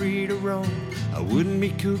free to roam, I wouldn't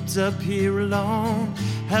be cooped up here alone,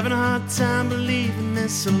 having a hard time believing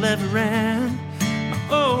this will ever end. My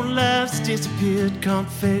old life's disappeared, can't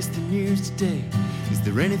face the news today. Is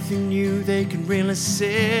there anything new they can really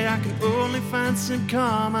say? I can only find some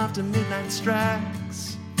calm after midnight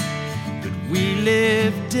strikes. But we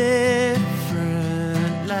live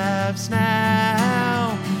different lives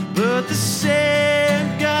now, but the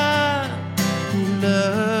same God who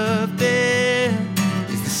loved then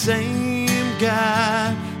is the same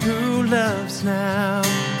God who loves now.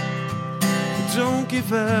 Don't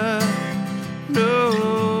give up,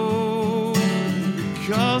 no,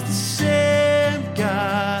 because the same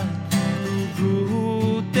God who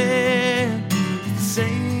ruled then is the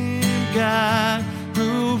same God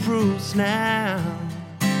who rules now.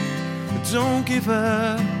 Don't give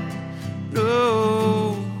up,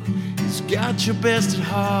 no, He's got your best at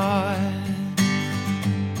heart.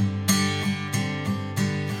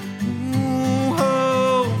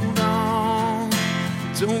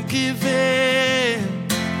 Don't give in,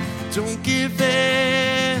 don't give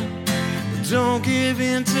in, don't give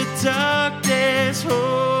in to darkness,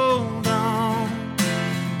 hold on.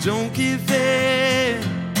 Don't give in,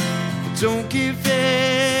 don't give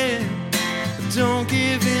in, don't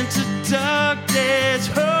give in to darkness,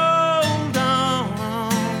 hold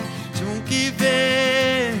on. Don't give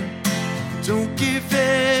in, Don't give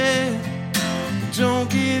in, don't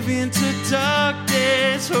give in to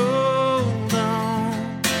darkness. Hold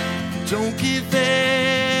on, don't give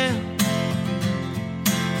in.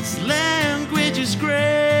 This language is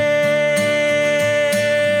great.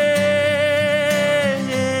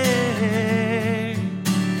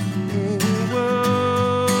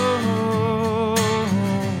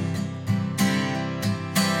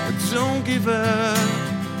 Don't give up,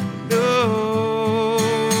 no,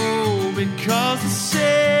 because the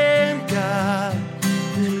same God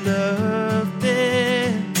who loved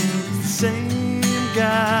then is the same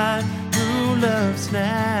God who loves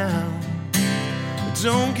now.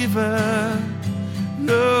 Don't give up,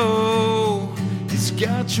 no, He's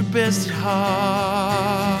got your best at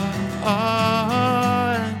heart.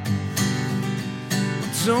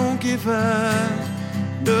 Don't give up,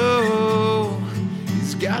 no,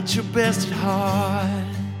 got your best at heart.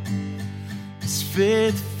 He's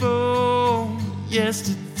faithful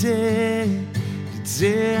yesterday,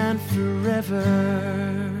 today and forever.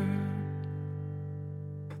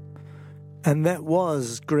 And that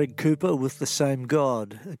was Greg Cooper with The Same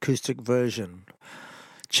God, acoustic version.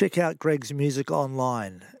 Check out Greg's music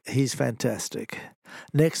online. He's fantastic.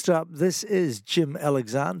 Next up, this is Jim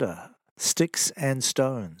Alexander, Sticks and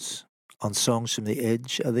Stones, on Songs from the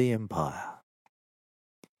Edge of the Empire.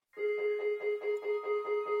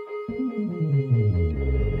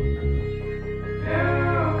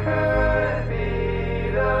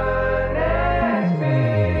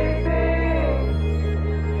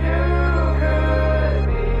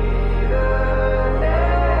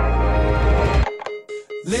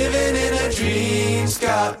 Living in a dream's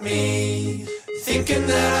got me thinking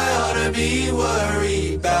that I ought to be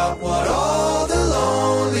worried about what all the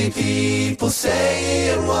lonely people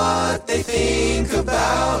say and what they think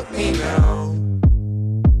about me now.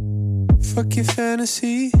 Fuck your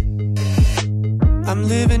fantasy, I'm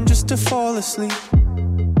living just to fall asleep,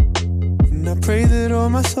 and I pray that all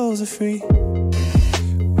my souls are free.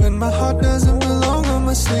 When my heart doesn't belong on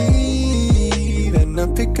my sleeve, and I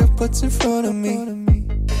pick up what's in front of me.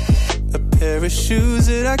 A pair of shoes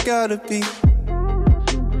that I gotta be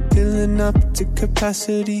filling up to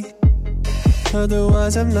capacity.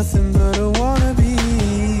 Otherwise I'm nothing but a wannabe.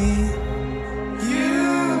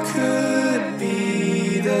 You could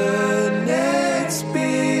be the next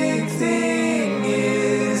big thing.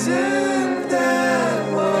 Isn't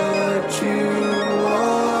that what you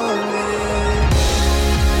wanted?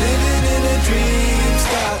 Living in a dream's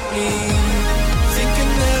got me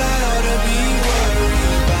thinking that I ought to be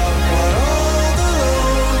worried about what all the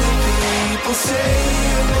lonely people say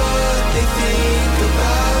and what they think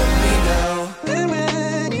about me now. And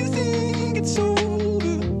when you think it's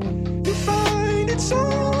over, you find it's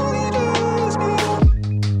only just me.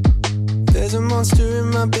 There's a monster in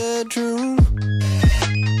my bedroom,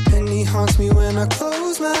 and he haunts me when I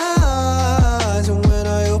close my eyes. And when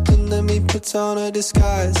I open them, he puts on a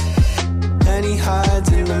disguise, and he hides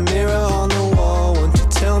in the mirror on the wall. Won't you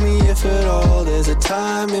tell me if at all there's a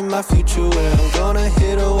time in my future where I'm gonna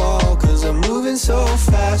hit a wall? Cause I'm moving so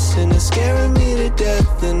fast and it's scaring me to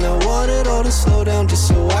death, and I want it all to slow down just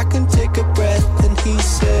so I can take a breath. And he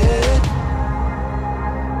said,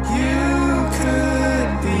 you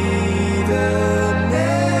could be the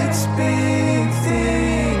next big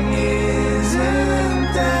thing.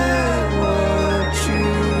 Isn't that what you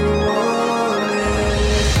wanted?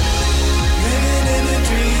 Living in a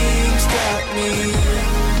dream's got me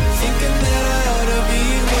thinking that I ought to be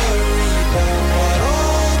worried about what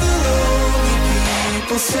all the lonely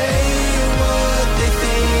people say and what they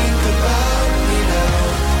think about me now.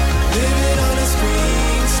 Living on a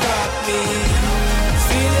screen's got me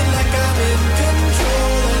feeling like I'm in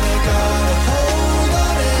control, and I got a hold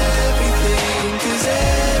on everything, cause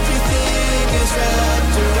everything is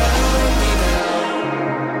wrapped around me now.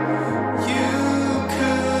 You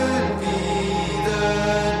could be the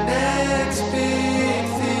next big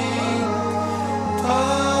thing.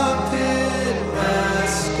 Puppet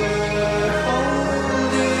master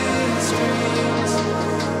holding strings.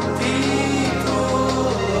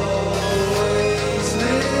 People always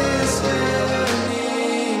listening.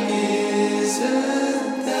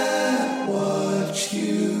 Isn't that what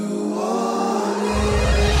you wanted?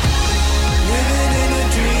 Living in a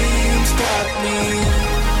dream's got me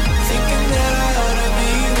thinking that I ought to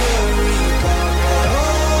be worried about what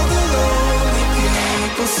all the lonely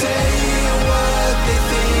people say and what they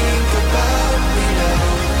think about me now.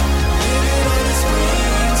 Living on a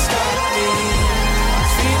screen's got me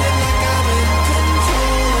feeling like I'm in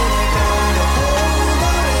control, and I got a hold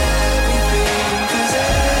on everything, cause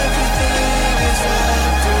everything is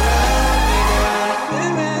wrapped around me now.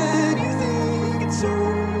 And when you think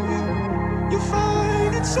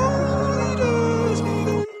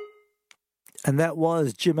And that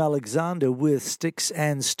was Jim Alexander with Sticks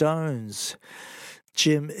and Stones.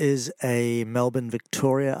 Jim is a Melbourne,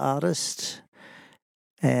 Victoria artist,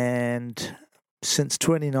 and since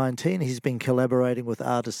 2019 he's been collaborating with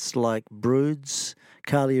artists like Broods,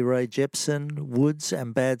 Carly Rae Jepsen, Woods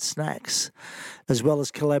and Bad Snacks, as well as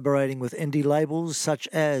collaborating with indie labels such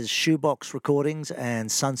as Shoebox Recordings and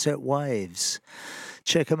Sunset Waves.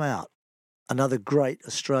 Check him out. Another great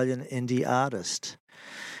Australian indie artist.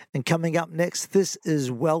 And coming up next, this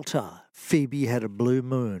is Welter, Phoebe Had a Blue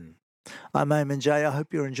Moon. I'm Eamon J. I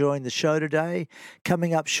hope you're enjoying the show today.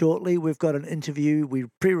 Coming up shortly, we've got an interview we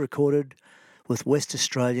pre-recorded with West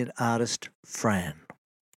Australian artist Fran.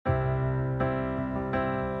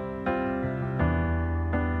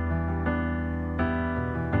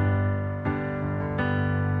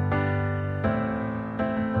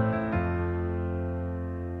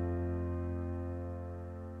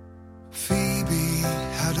 Phoebe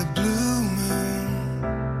had a blue moon,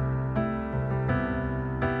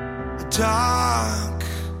 a dark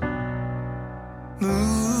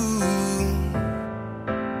moon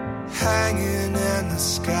hanging in the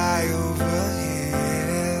sky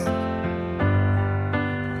overhead.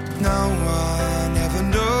 No one ever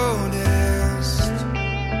noticed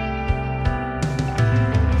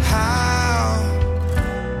how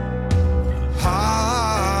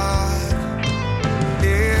hard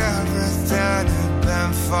everything had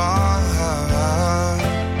been for her.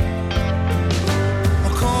 A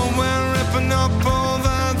cold wind ripping up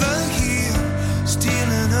over the hill,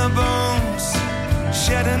 stealing her bones,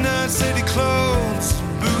 shedding her city clothes,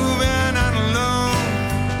 moving on alone.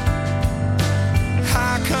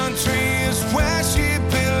 High country is where she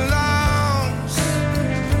belongs.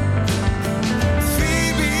 Phoebe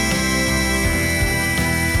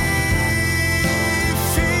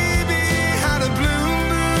had a blue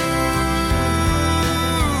moon,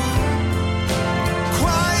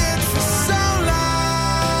 quiet for so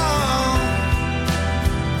long.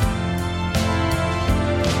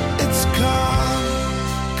 It's gone,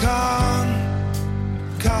 gone,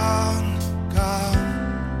 gone, gone,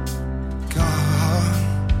 gone.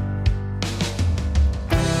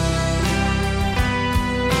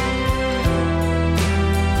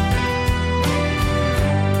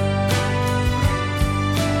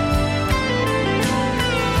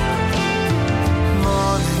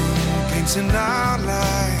 Morning paints an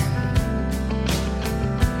outline.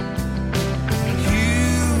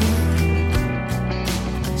 You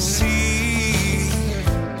see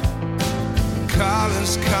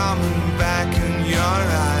colors coming back in your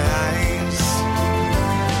eyes.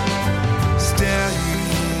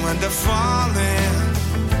 Staring when they're falling.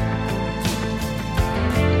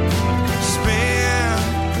 Spin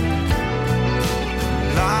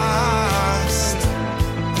lost,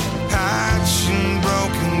 passion,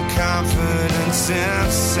 broken confidence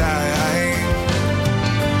inside.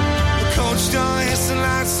 The coach door hissing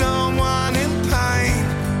like someone in pain.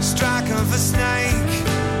 Strike of a snake.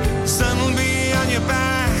 Sun will be on your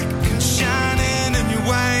back and shining in your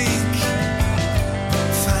wake.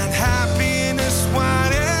 Find happiness,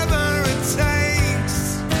 whatever it takes.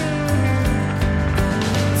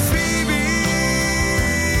 Phoebe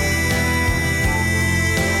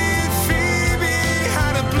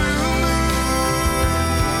had a blue moon,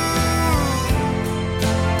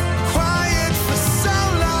 quiet for so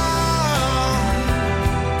long.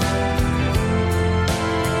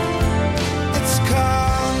 It's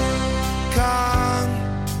gone, gone,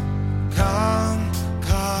 gone,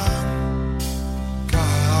 gone.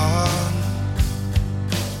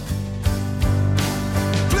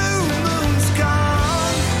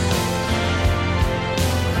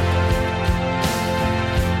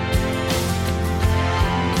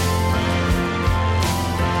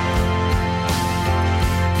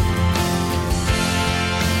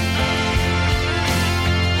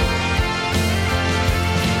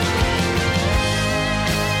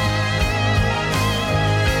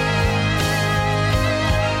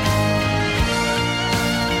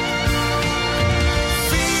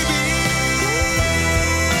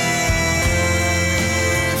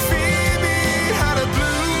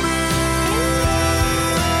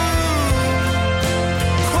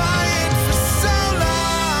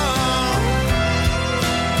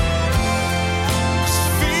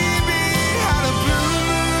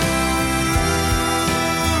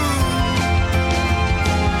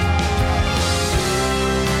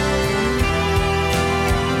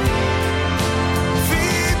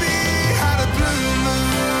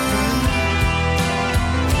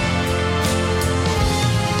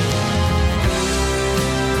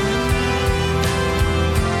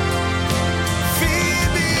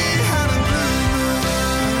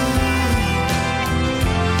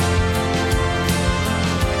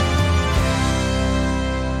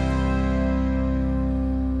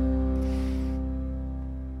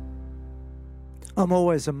 I'm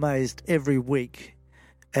always amazed every week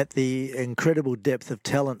at the incredible depth of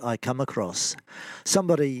talent I come across.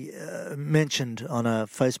 Somebody mentioned on a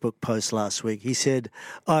Facebook post last week, he said,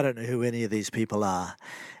 I don't know who any of these people are.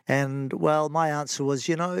 And, well, my answer was,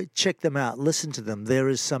 check them out, listen to them. There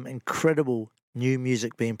is some incredible new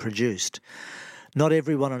music being produced. Not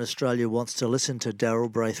everyone in Australia wants to listen to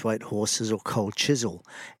Daryl Braithwaite Horses or Cold Chisel,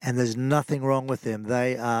 and there's nothing wrong with them.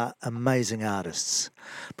 They are amazing artists.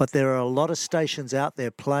 But there are a lot of stations out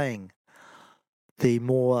there playing the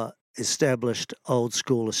more established old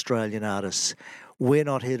school Australian artists. We're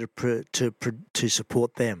not here to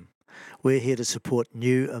support them. We're here to support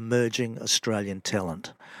new emerging Australian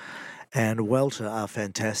talent. And Welter are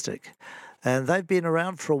fantastic. And they've been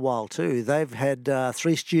around for a while too. They've had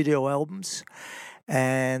 3 studio albums,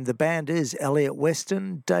 and the band is Elliot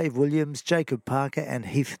Weston, Dave Williams, Jacob Parker and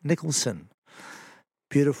Heath Nicholson.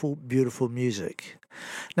 Beautiful, beautiful music.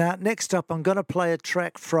 Now, next up, I'm going to play a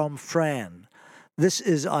track from Fran. This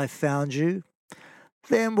is I Found You.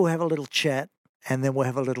 Then we'll have a little chat, and then we'll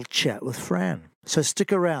have a little chat with Fran. So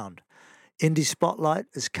stick around. Indie Spotlight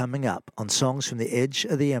is coming up on Songs from the Edge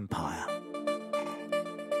of the Empire.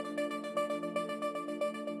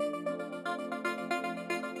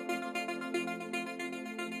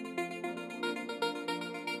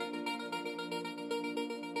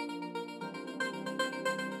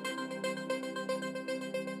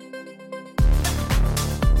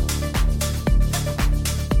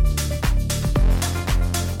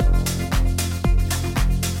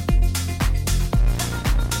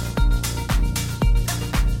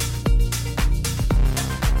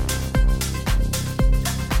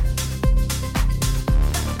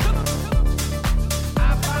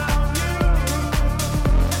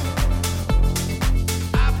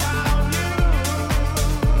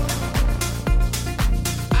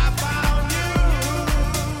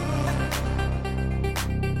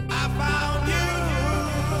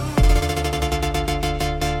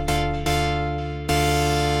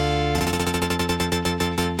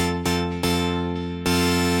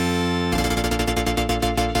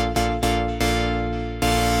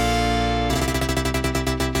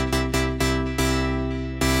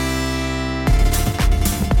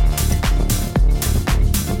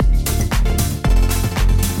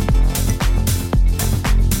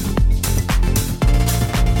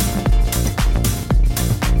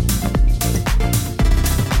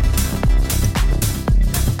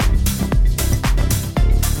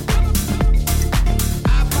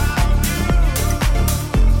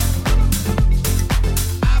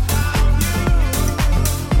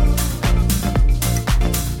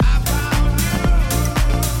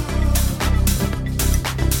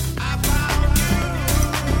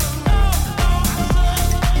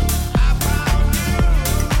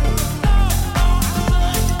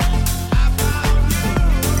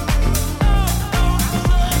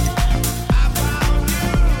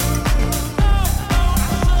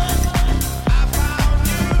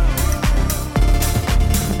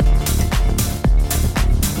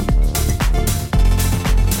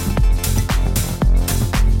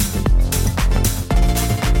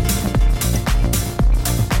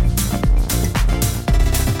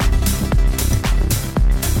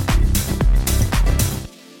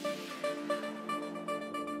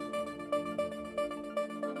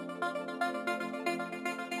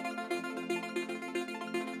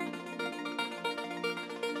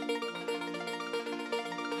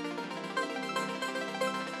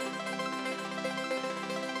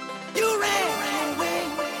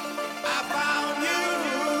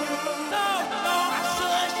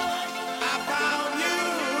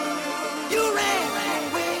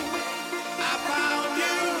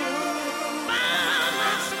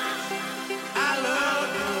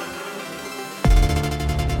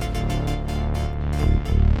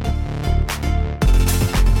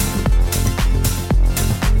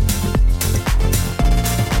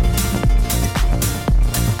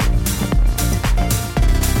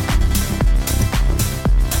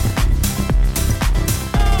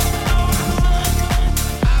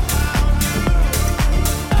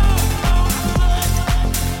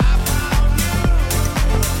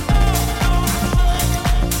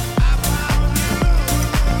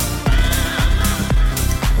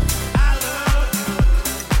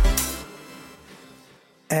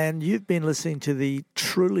 And you've been listening to the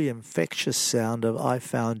truly infectious sound of I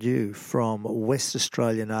Found You from West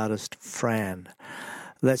Australian artist Fran.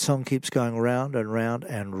 That song keeps going round and round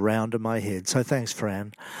and round in my head. So thanks,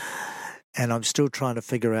 Fran. And I'm still trying to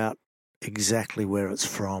figure out exactly where it's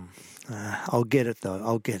from. I'll get it, though.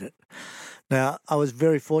 I'll get it. Now, I was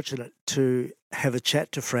very fortunate to have a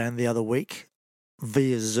chat to Fran the other week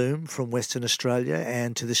via Zoom from Western Australia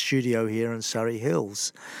and to the studio here in Surrey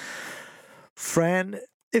Hills. Fran,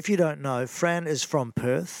 if you don't know, Fran is from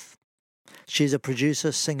Perth. She's a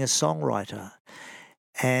producer, singer, songwriter,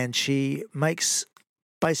 and she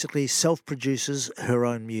basically self-produces her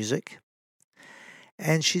own music,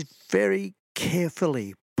 and she very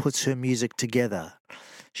carefully puts her music together.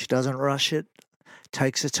 She doesn't rush it,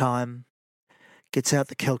 takes her time, gets out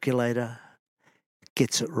the calculator,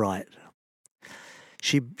 gets it right.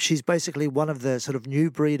 She's basically one of the sort of new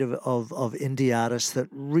breed of indie artists that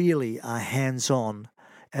really are hands-on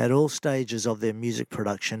at all stages of their music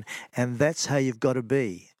production, and that's how you've got to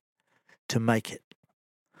be to make it.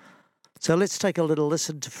 So let's take a little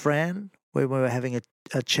listen to Fran, where we were having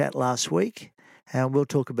a chat last week, and we'll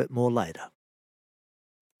talk a bit more later.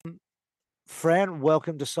 Fran,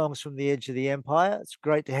 welcome to Songs from the Edge of the Empire. It's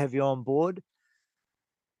great to have you on board.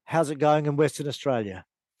 How's it going in Western Australia?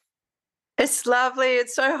 It's lovely.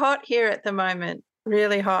 It's so hot here at the moment.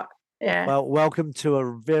 Really hot. Yeah. Well, welcome to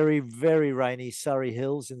a very, very rainy Surrey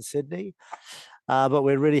Hills in Sydney. But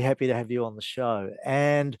we're really happy to have you on the show.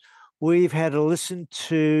 And we've had a listen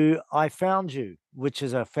to I Found You, which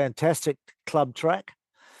is a fantastic club track.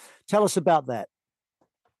 Tell us about that.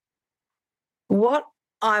 What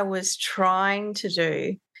I was trying to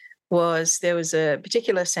do was there was a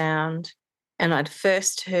particular sound, and I'd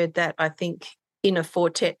first heard that, I think, in a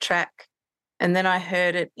quartet track. And then I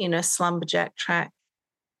heard it in a slumberjack track.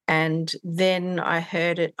 And then I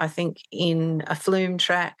heard it, I think, in a flume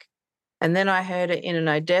track. And then I heard it in an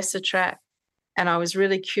Odessa track. And I was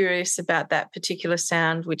really curious about that particular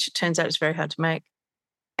sound, which it turns out is very hard to make.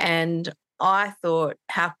 And I thought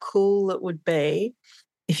how cool it would be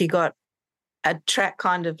if you got a track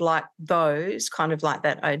kind of like those, kind of like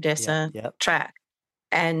that Odessa track,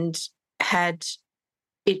 and had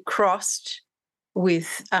it crossed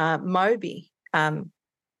with Moby.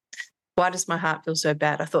 Why Does My Heart Feel So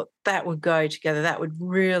Bad? I thought that would go together. That would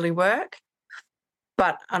really work.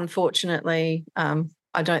 But unfortunately,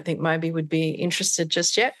 I don't think Moby would be interested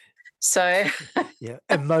just yet. So yeah,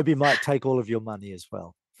 and Moby might take all of your money as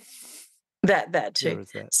well. That too.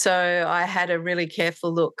 So I had a really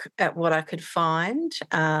careful look at what I could find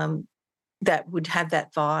that would have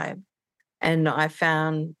that vibe. And I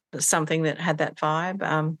found something that had that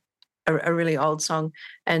vibe, a really old song,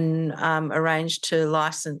 and arranged to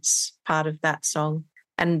license part of that song.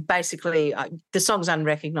 And basically the song's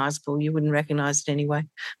unrecognisable. You wouldn't recognise it anyway.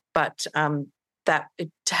 But to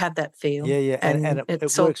have that feel. Yeah. And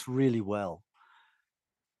it works really well.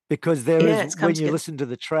 Because there is, when you listen to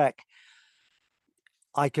the track,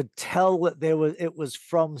 I could tell that it was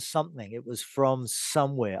from something. It was from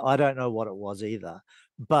somewhere. I don't know what it was either,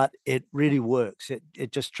 but it really works.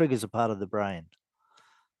 It just triggers a part of the brain.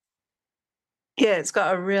 Yeah, it's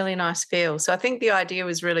got a really nice feel. So I think the idea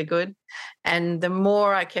was really good. And the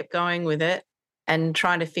more I kept going with it and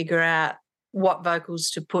trying to figure out what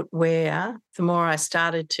vocals to put where, the more I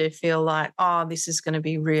started to feel like, oh, this is going to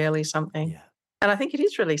be really something. Yeah. And I think it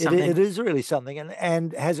is really something. It is really something.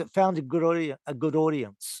 And has it found a good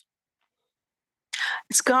audience?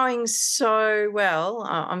 It's going so well.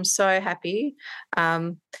 I'm so happy.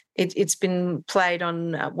 It's been played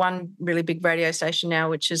on one really big radio station now,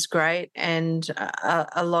 which is great. And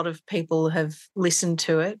a lot of people have listened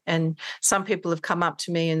to it. And some people have come up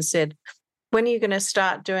to me and said, when are you going to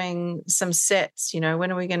start doing some sets?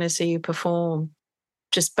 When are we going to see you perform?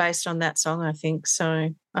 Just based on that song, I think. So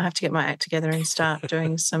I have to get my act together and start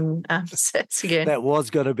doing some sets again. That was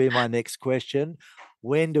going to be my next question.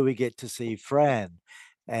 When do we get to see Fran?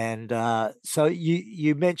 And so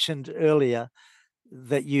you mentioned earlier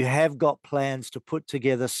that you have got plans to put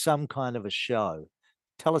together some kind of a show.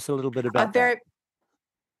 Tell us a little bit about that.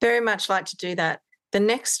 Very much like to do that. The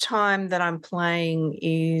next time that I'm playing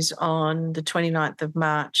is on the 29th of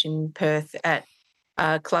March in Perth at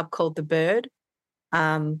a club called The Bird.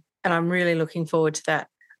 And I'm really looking forward to that.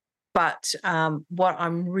 But what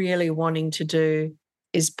I'm really wanting to do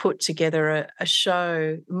is put together a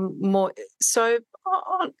show more so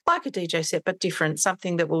like a DJ set, but different,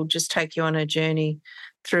 something that will just take you on a journey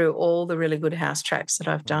through all the really good house tracks that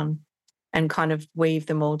I've done and kind of weave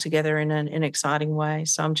them all together in an exciting way.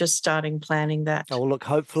 So I'm just starting planning that. Oh, well, look,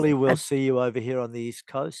 hopefully we'll see you over here on the East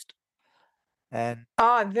Coast. And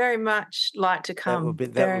I'd very much like to come.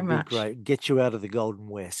 That would be great. Get you out of the Golden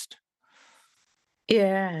West.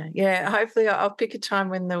 Yeah. Hopefully I'll pick a time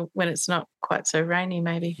when it's not quite so rainy,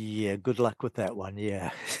 maybe. Yeah, good luck with that one.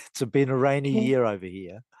 Yeah, it's been a rainy year over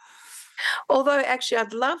here. Although actually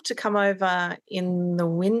I'd love to come over in the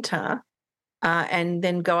winter and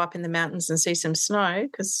then go up in the mountains and see some snow,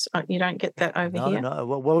 because you don't get that over No, here. no.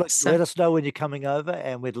 Well, let us know when you're coming over,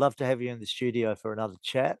 and we'd love to have you in the studio for another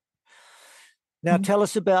chat. Now, tell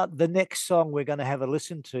us about the next song we're going to have a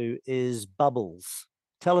listen to is Bubbles.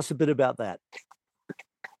 Tell us a bit about that.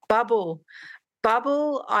 Bubble,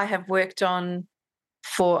 I have worked on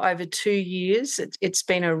for over 2 years. It's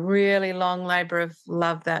been a really long labour of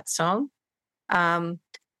love, that song. And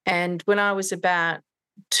when I was about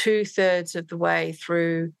 2/3 of the way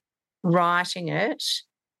through writing it,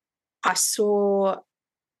 I saw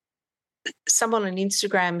someone on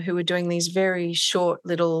Instagram who were doing these very short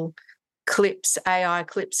little clips, AI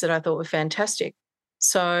clips that I thought were fantastic.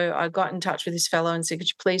 So I got in touch with this fellow and said, could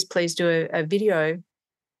you please do a video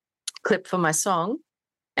clip for my song?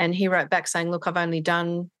 And he wrote back saying, look, I've only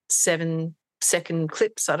done 7-second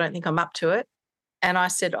clips. I don't think I'm up to it. And I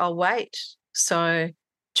said, I'll wait. So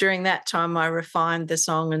during that time, I refined the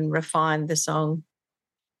song and refined it some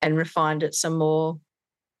more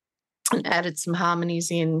and added some harmonies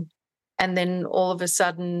in. And then all of a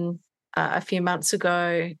sudden, a few months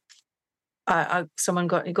ago, someone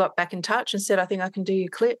got back in touch and said, I think I can do your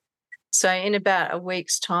clip. So in about a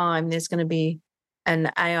week's time, there's going to be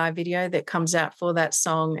an AI video that comes out for that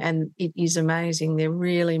song, and it is amazing. They're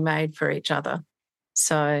really made for each other.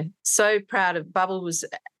 So proud of Bubble. Was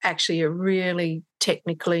actually a really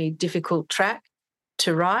technically difficult track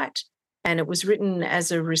to write, and it was written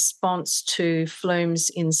as a response to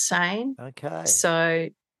Flume's Insane. Okay. So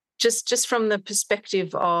just from the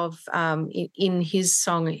perspective of in his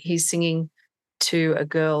song, he's singing to a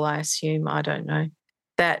girl, I assume, I don't know,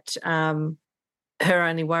 that her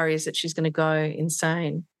only worry is that she's going to go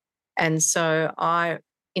insane. And so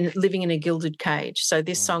living in a gilded cage. So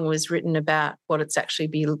this song was written about what it's actually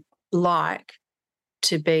be like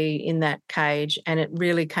to be in that cage. And it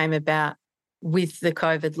really came about with the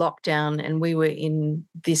COVID lockdown. And we were in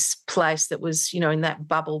this place that was, in that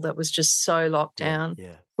bubble that was just so locked down.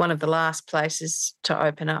 Yeah. One of the last places to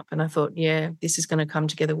open up. And I thought, this is going to come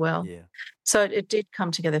together well. Yeah. So it did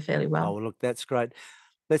come together fairly well. Oh, well, look, that's great.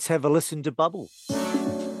 Let's have a listen to Bubble.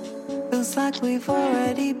 Feels like we've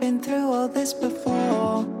already been through all this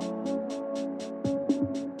before.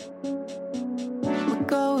 We're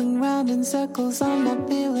going round in circles, I'm not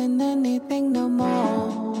feeling anything no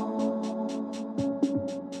more.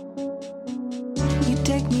 You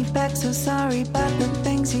take me back, so sorry about the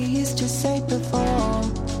things you used to say before.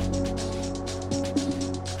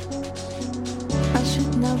 I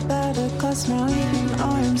should know better, 'cause now even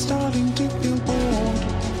I am starting to feel bored.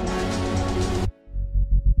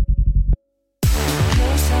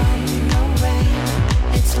 No sun, no rain,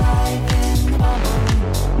 it's life in the bubble.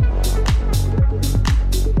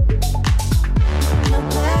 No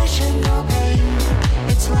pleasure, no pain,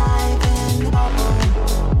 it's life in the bubble.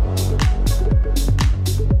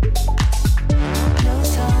 No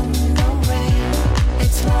sun, no rain,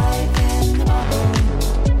 it's life in the bubble.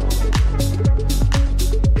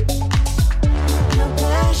 No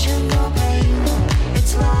pleasure, no pain,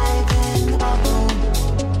 it's life in the bubble.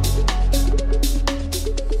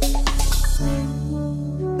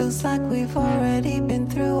 Feels like we've already been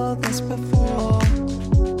through all this before.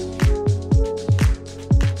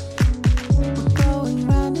 We're going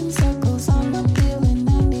round in circles, I'm not feeling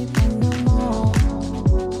anything no more.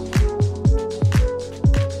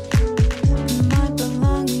 My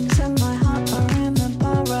belongings and my heart are in the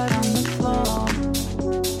bar right on the floor.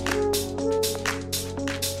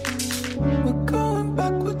 We're going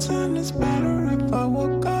backwards and it's better if I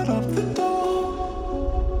walk out of the door.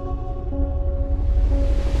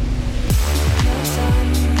 No sun,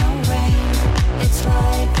 no rain, it's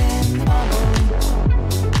life in the bubble.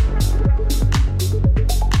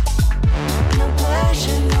 No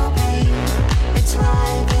pleasure, no pain, it's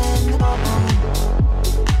life in the bubble.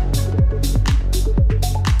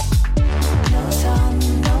 No sun,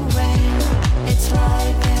 no rain, it's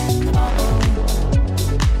life in the bubble.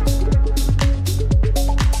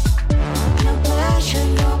 No pleasure,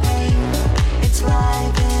 no pain, it's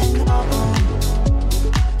life in the bubble.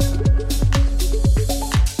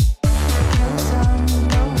 No sun,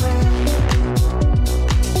 no rain.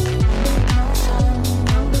 No sun,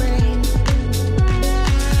 no rain.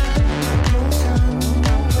 No sun,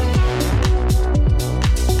 no rain.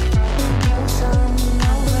 No sun,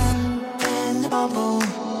 no rain in the bubble.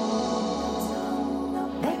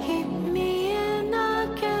 They keep me in a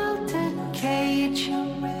gilded cage,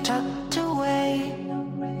 tucked away,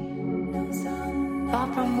 far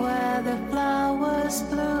from where the flowers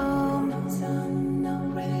bloom.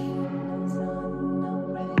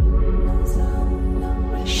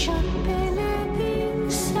 Should be living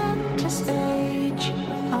center stage,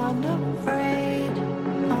 unafraid.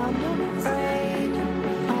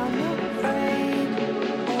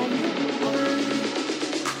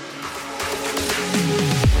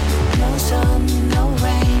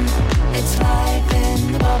 It's life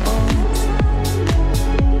in the bubble.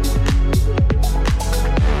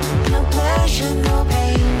 No pleasure, no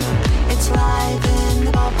pain. It's life in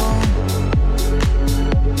the bubble.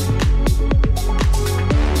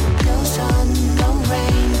 No sun, no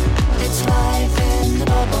rain. It's life in the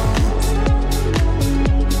bubble.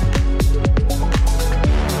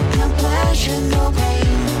 No pleasure, no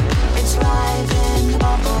pain. It's life in the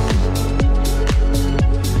bubble.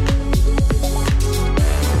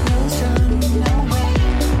 No sun, no rain.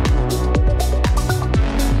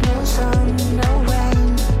 No sun, no rain.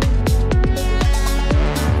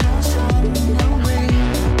 No sun, no rain.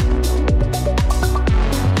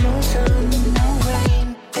 No sun, no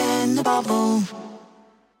rain. In the bubble.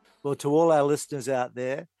 Well, to all our listeners out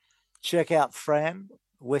there, check out Fran,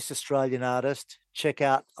 West Australian artist. Check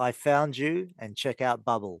out I Found You and check out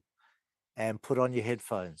Bubble and put on your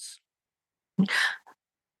headphones.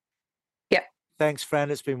 Yep. Thanks,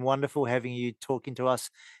 Fran. It's been wonderful having you talking to us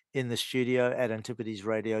in the studio at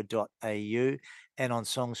antipodesradio.au and on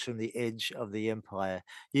Songs from the Edge of the Empire.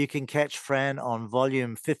 You can catch Fran on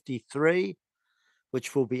volume 53,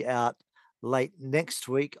 which will be out late next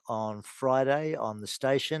week on Friday on the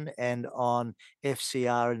station and on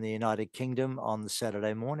FCR in the United Kingdom on the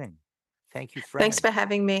Saturday morning. Thank you, Fran. Thanks for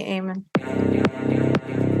having me, Eamon.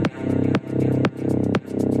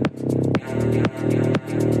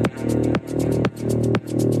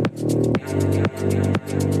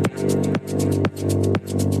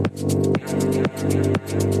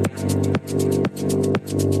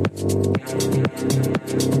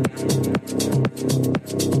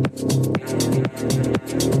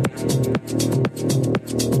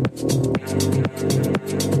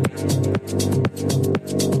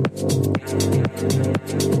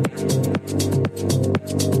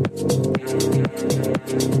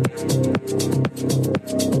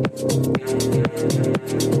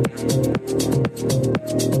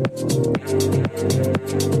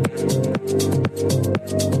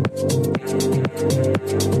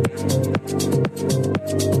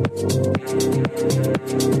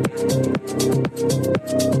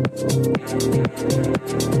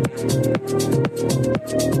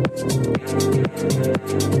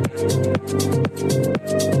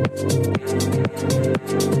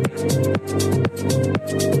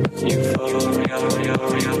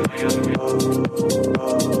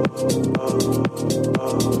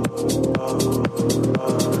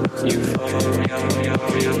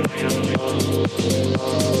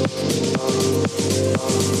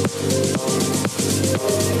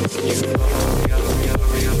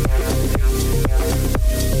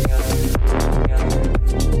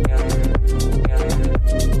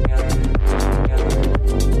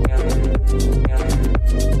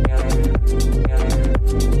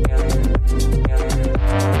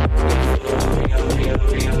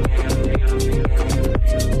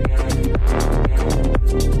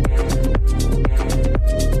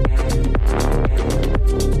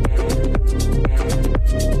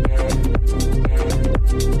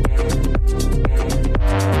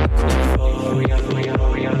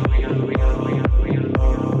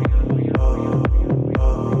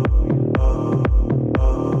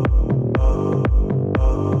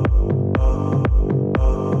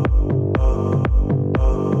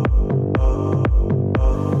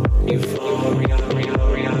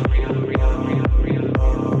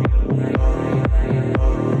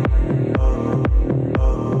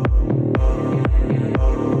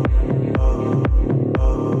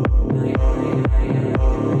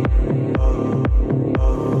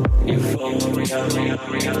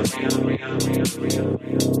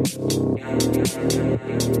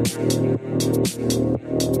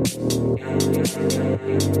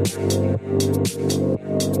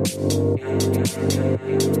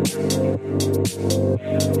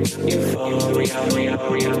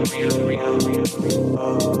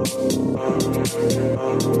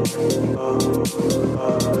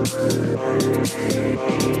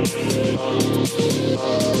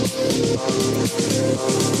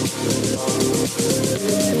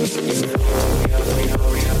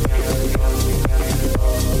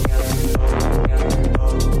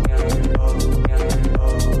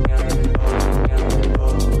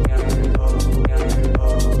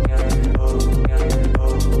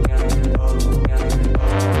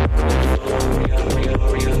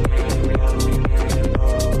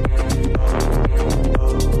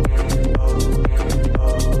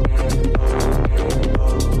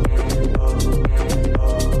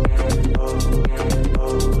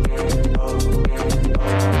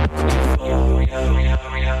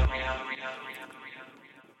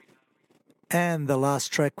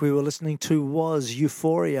 last track we were listening to was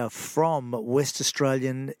Euphoria from West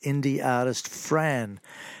Australian indie artist Fran.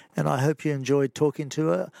 And I hope you enjoyed talking to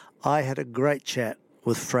her. I had a great chat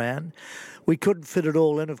with Fran. We couldn't fit it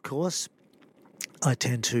all in, of course. I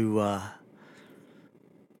tend to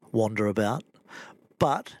wander about.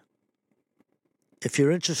 But if you're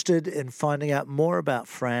interested in finding out more about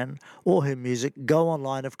Fran or her music, go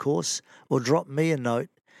online, of course, or drop me a note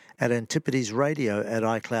at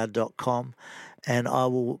antipodesradio@icloud.com, and I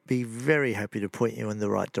will be very happy to point you in the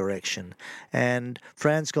right direction. And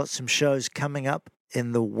Fran's got some shows coming up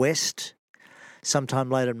in the West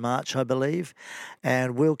sometime late in March, I believe,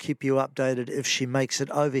 and we'll keep you updated if she makes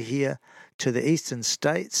it over here to the eastern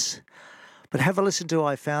states. But have a listen to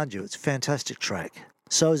I Found You. It's a fantastic track.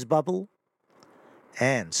 So is Bubble,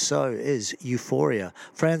 and so is Euphoria.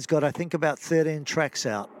 Fran's got, I think, about 13 tracks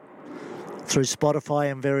out through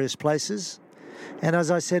Spotify and various places. And as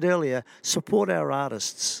I said earlier, support our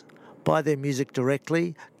artists. Buy their music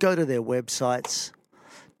directly. Go to their websites.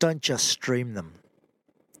 Don't just stream them.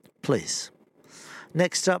 Please.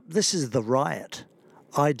 Next up, this is The Riot,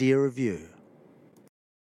 Idea of You.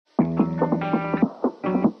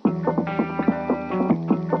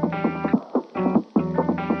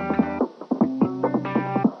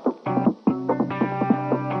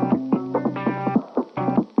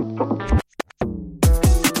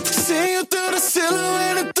 See you through the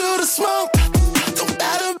silhouette and through the smoke. Don't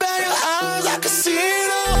matter about your eyes, I can see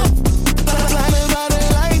it all. Blinded by the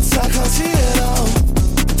lights, I can't see it all.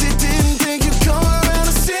 Didn't think you'd come around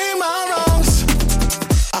to see my wrongs.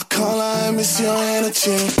 I call, I miss your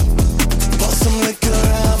energy. Pour some liquor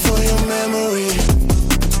out for your memory.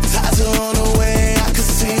 Tides are on the way, I can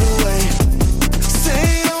see the way.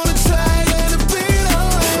 Staying on the track, let it bleed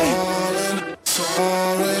away.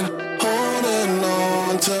 Falling, holding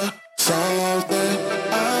on to something.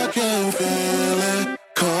 I can feel it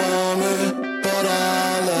coming, but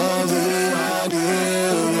I love the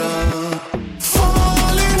idea of you.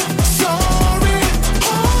 Falling, sorry,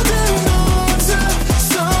 holding on to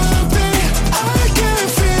something. I can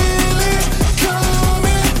feel it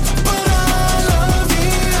coming, but I love the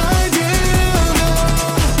idea of you.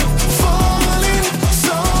 Falling,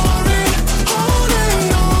 sorry,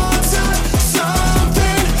 holding on to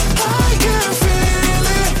something. I can feel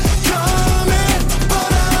it coming,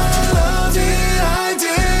 but I love the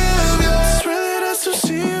idea of you. It's really nice to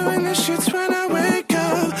see you in the sheets when I wake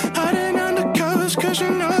up. Hiding under covers 'cause you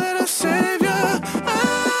know that I'll save you. I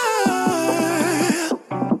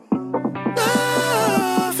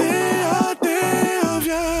love the idea of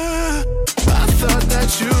you. I thought that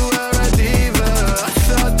you were a diva. I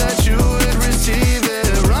thought that you would receive it.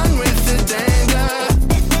 Run with the danger.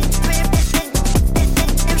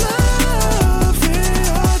 Love the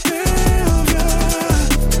idea of you.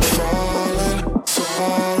 Falling,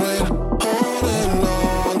 soaring, holding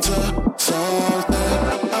on to something.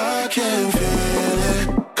 I can feel it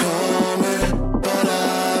coming, but I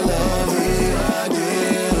love the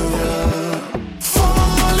idea of you.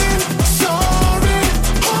 Falling, sorry,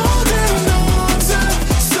 holding on to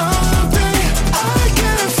something. I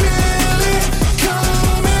can feel it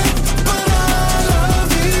coming, but I love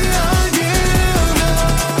the idea of you.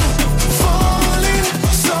 Falling,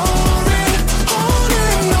 sorry,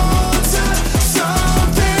 holding on to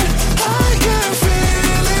something. I can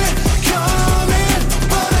feel it coming,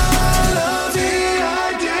 but I love the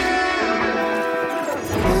idea.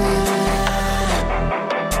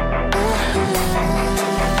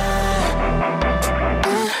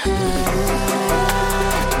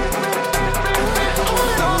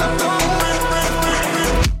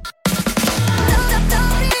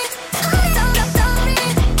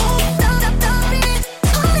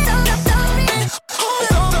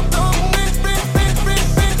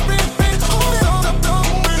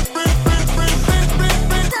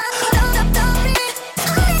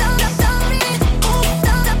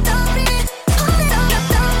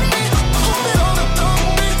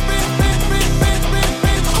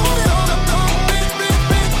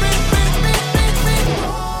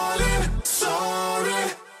 Sorry,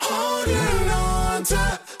 holding on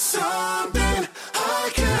to something. I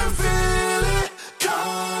can feel it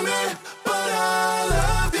coming, but I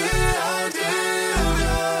love the idea of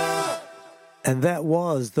you. And that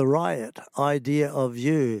was The Riot, Idea of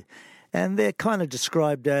You. And they're kind of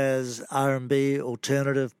described as R&B,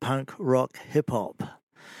 alternative, punk, rock, hip-hop.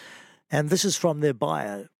 And this is from their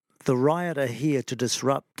bio. The Riot are here to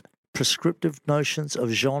disrupt prescriptive notions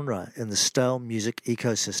of genre in the stale music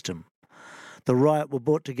ecosystem. The Riot were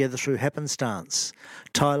brought together through happenstance.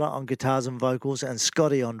 Tyler on guitars and vocals and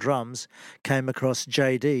Scotty on drums came across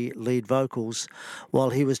JD, lead vocals,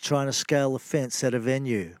 while he was trying to scale the fence at a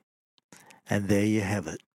venue. And there you have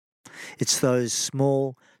it. It's those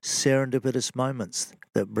small, serendipitous moments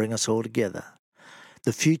that bring us all together.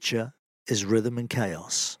 The future is rhythm and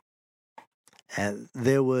chaos. And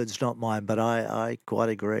their words, not mine, but I quite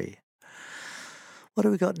agree. What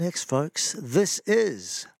do we got next, folks? This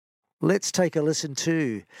is, let's take a listen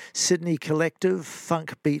to Sydney Collective,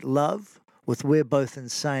 Funk Beat Love, with We're Both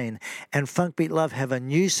Insane. And Funk Beat Love have a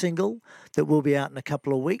new single that will be out in a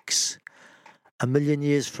couple of weeks, A Million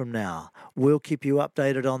Years From Now. We'll keep you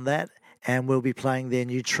updated on that, and we'll be playing their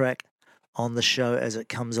new track on the show as it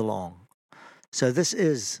comes along. So this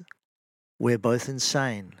is We're Both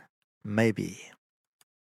Insane, maybe.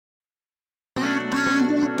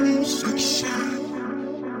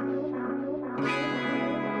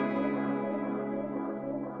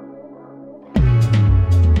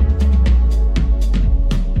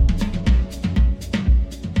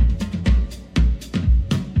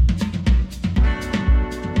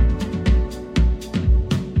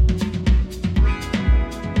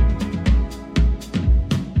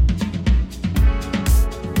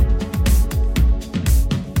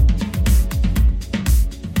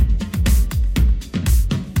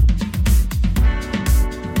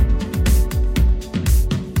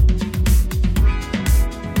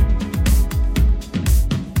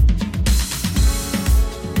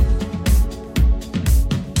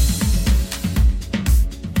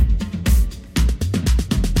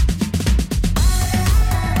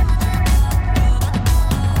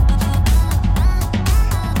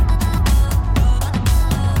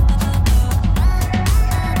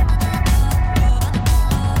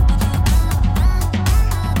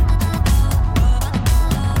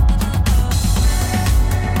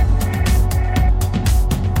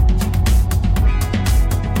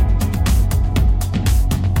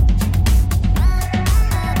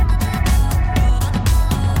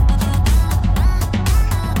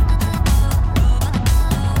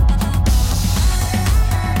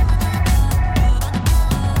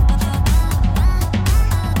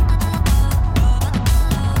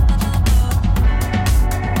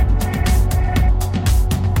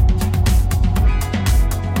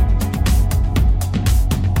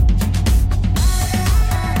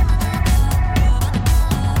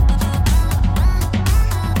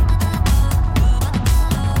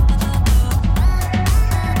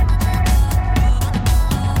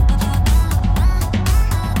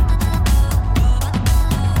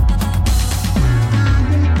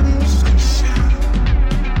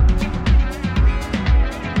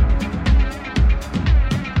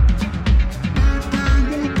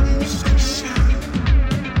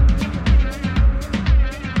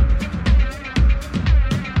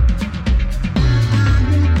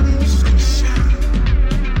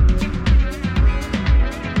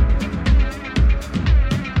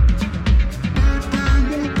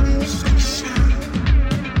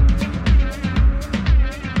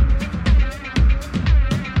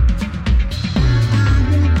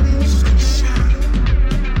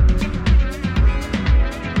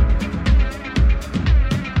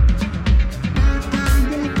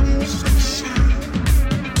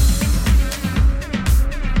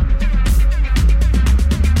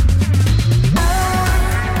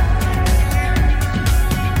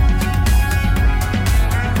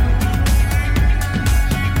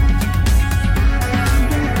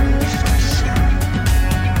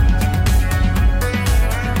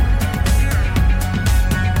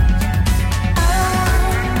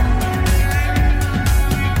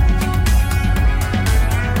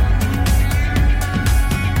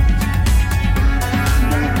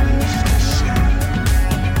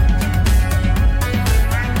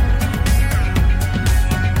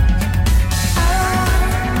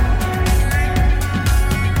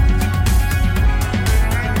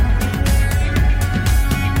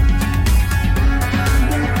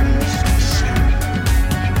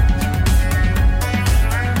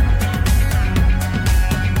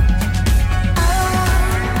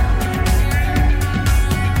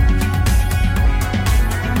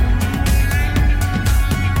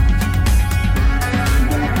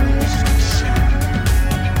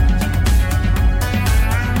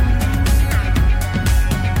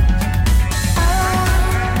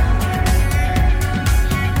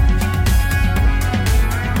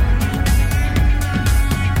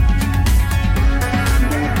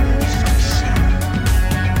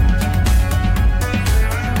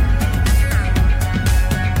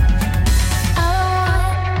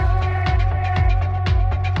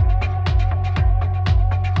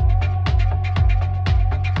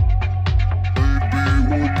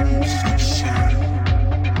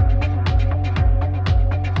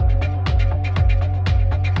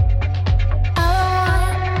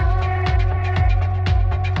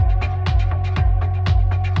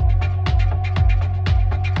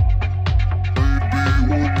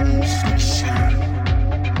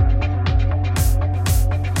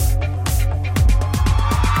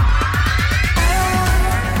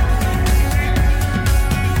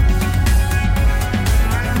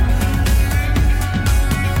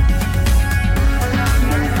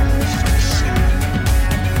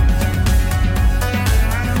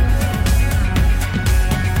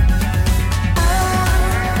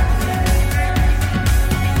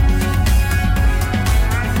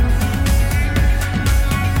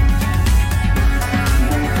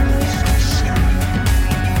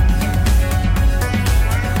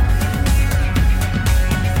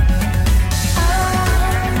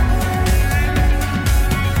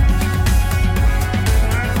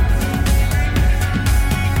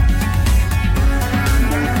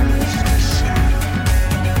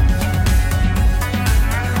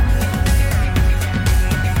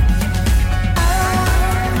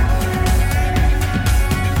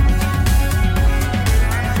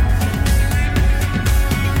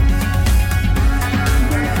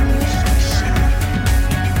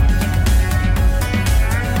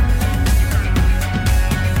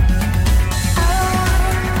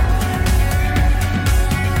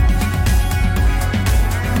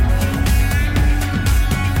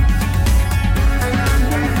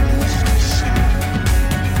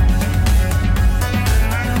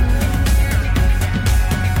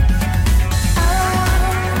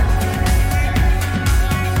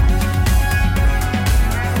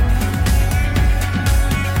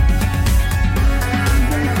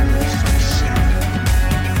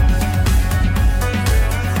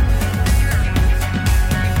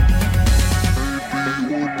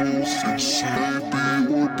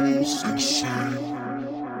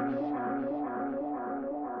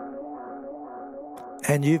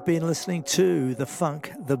 And you've been listening to The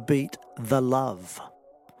Funk, The Beat, The Love.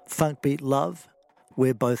 Funk Beat Love,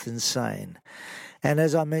 We're Both Insane. And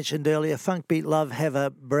as I mentioned earlier, Funk Beat Love have a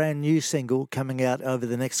brand new single coming out over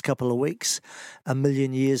the next couple of weeks, A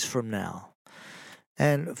Million Years From Now.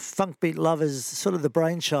 And Funk Beat Love is sort of the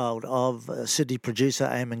brainchild of Sydney producer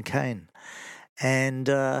Eamon Kane. And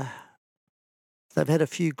they've had a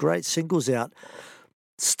few great singles out.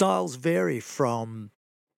 Styles vary from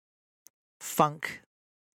funk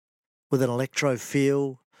with an electro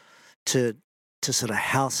feel to sort of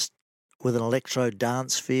house with an electro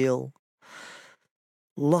dance feel.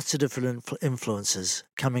 Lots of different influences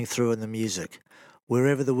coming through in the music.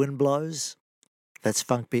 Wherever the wind blows, that's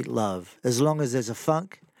Funk Beat Love. As long as there's a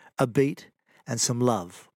funk, a beat, and some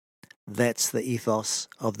love, that's the ethos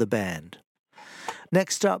of the band.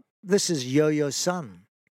 Next up, this is Yo-Yo Sun,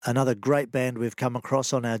 another great band we've come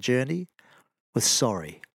across on our journey, with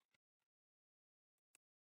Sorry.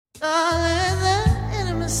 Darling, the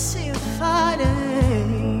intimacy of fighting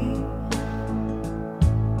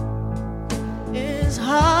is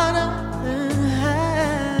harder than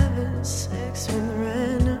having sex with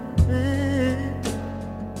random men.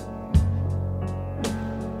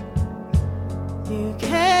 You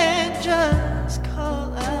can't just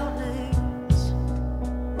call out names.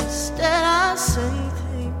 Instead, I say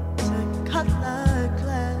things that cut like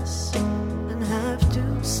glass and have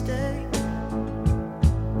to stay.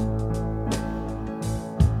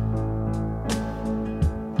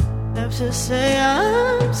 Have to say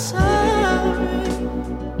I'm sorry,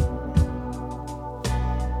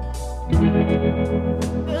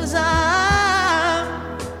 'cause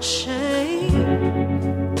I'm ashamed.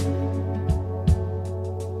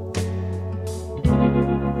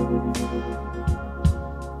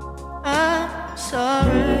 I'm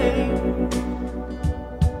sorry,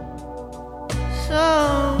 so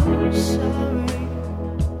sorry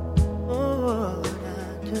for what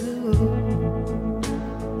I do.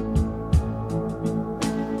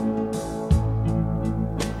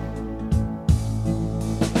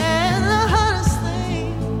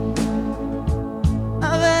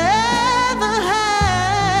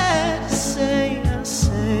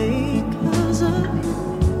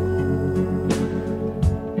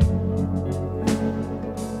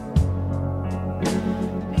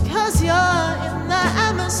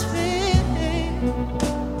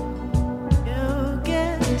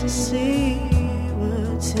 See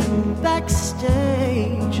what's in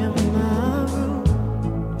backstage of my room.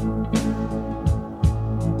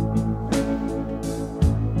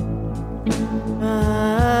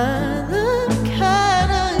 By the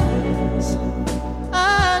curtains, I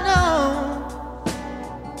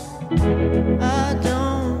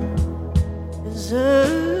don't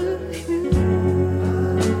deserve you.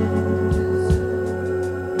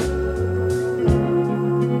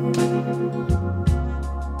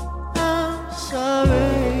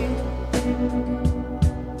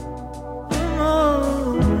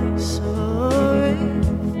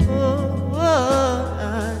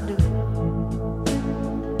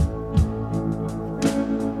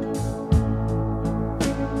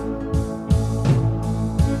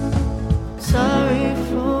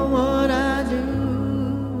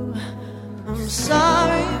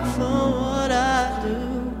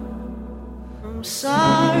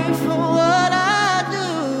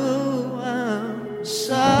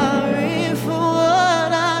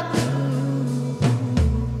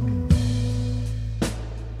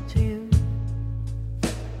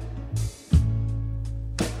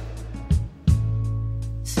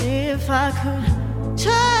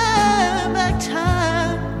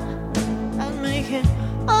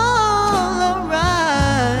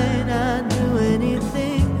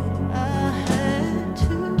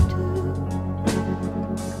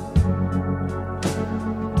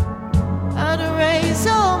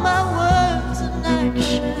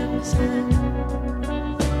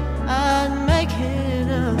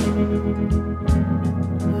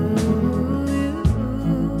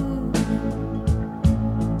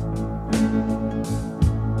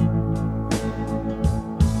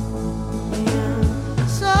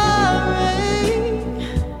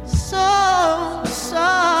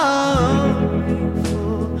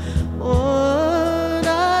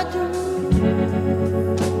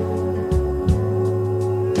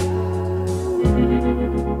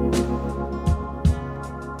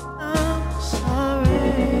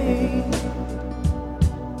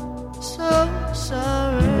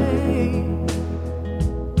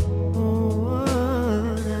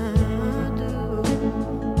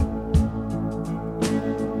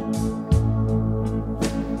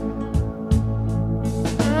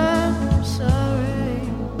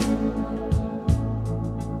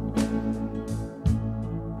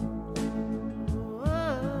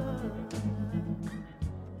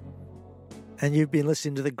 And you've been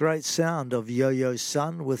listening to the great sound of Yo-Yo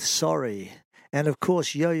Sun with Sorry. And of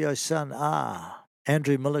course, Yo-Yo Sun are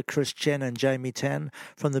Andrew Miller, Chris Chen and Jamie Tan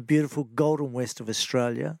from the beautiful Golden West of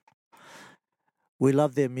Australia. We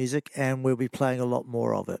love their music and we'll be playing a lot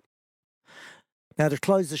more of it. Now, to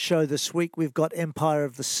close the show this week, we've got Empire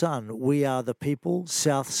of the Sun, We Are the People,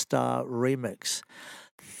 South Star Remix.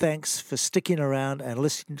 Thanks for sticking around and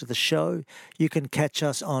listening to the show. You can catch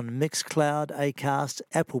us on Mixcloud, Acast,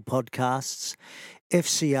 Apple Podcasts,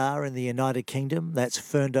 FCR in the United Kingdom, that's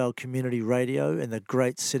Ferndale Community Radio in the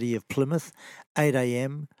great city of Plymouth, 8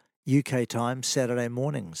 a.m. UK time, Saturday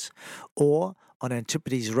mornings, or on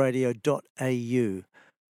antipodesradio.au.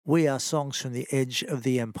 We are songs from the edge of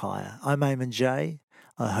the empire. I'm Eamon J.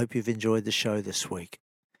 I hope you've enjoyed the show this week.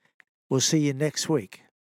 We'll see you next week.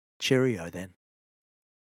 Cheerio then.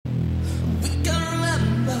 We can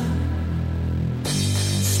remember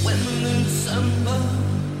swimming in December,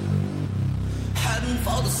 heading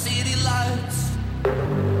for the city lights.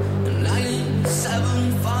 In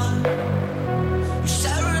 1975, we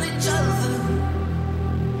sharing each other,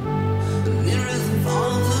 the nearest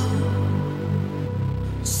father.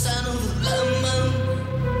 Scent of the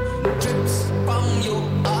lemon drips from your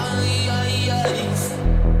eyes.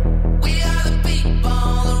 We are the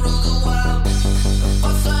people that rule the world.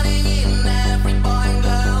 What's running in every boy and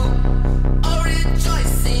girl? Or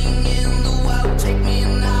rejoicing in the world. Take me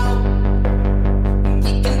now.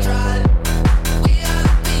 We can try. We are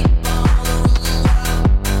the people that rule the world.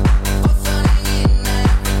 What's running in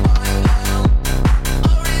every boy and girl?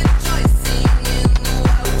 Or rejoicing in the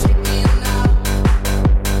world. Take me now.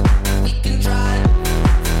 We can try.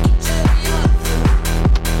 Each every other.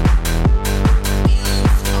 Feeling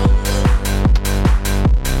stronger.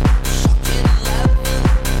 Shocking level.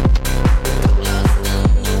 Got lost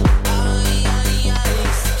in your eyes.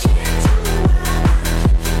 Can't do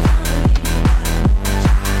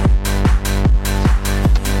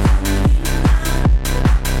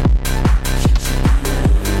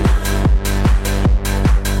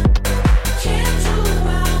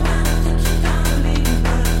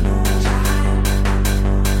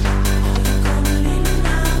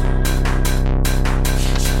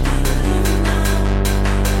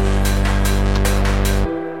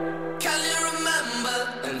Can you remember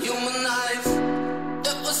and humanize?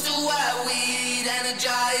 It was to where we'd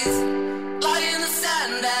energize. Lie in the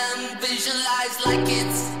sand and visualize like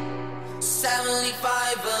it's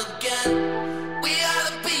 75 again. We are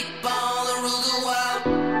the people that rule the world.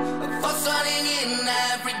 What's running in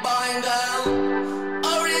every boy and girl?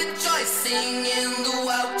 Or rejoicing in the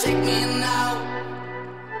world. Take me now.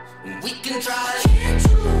 We can try.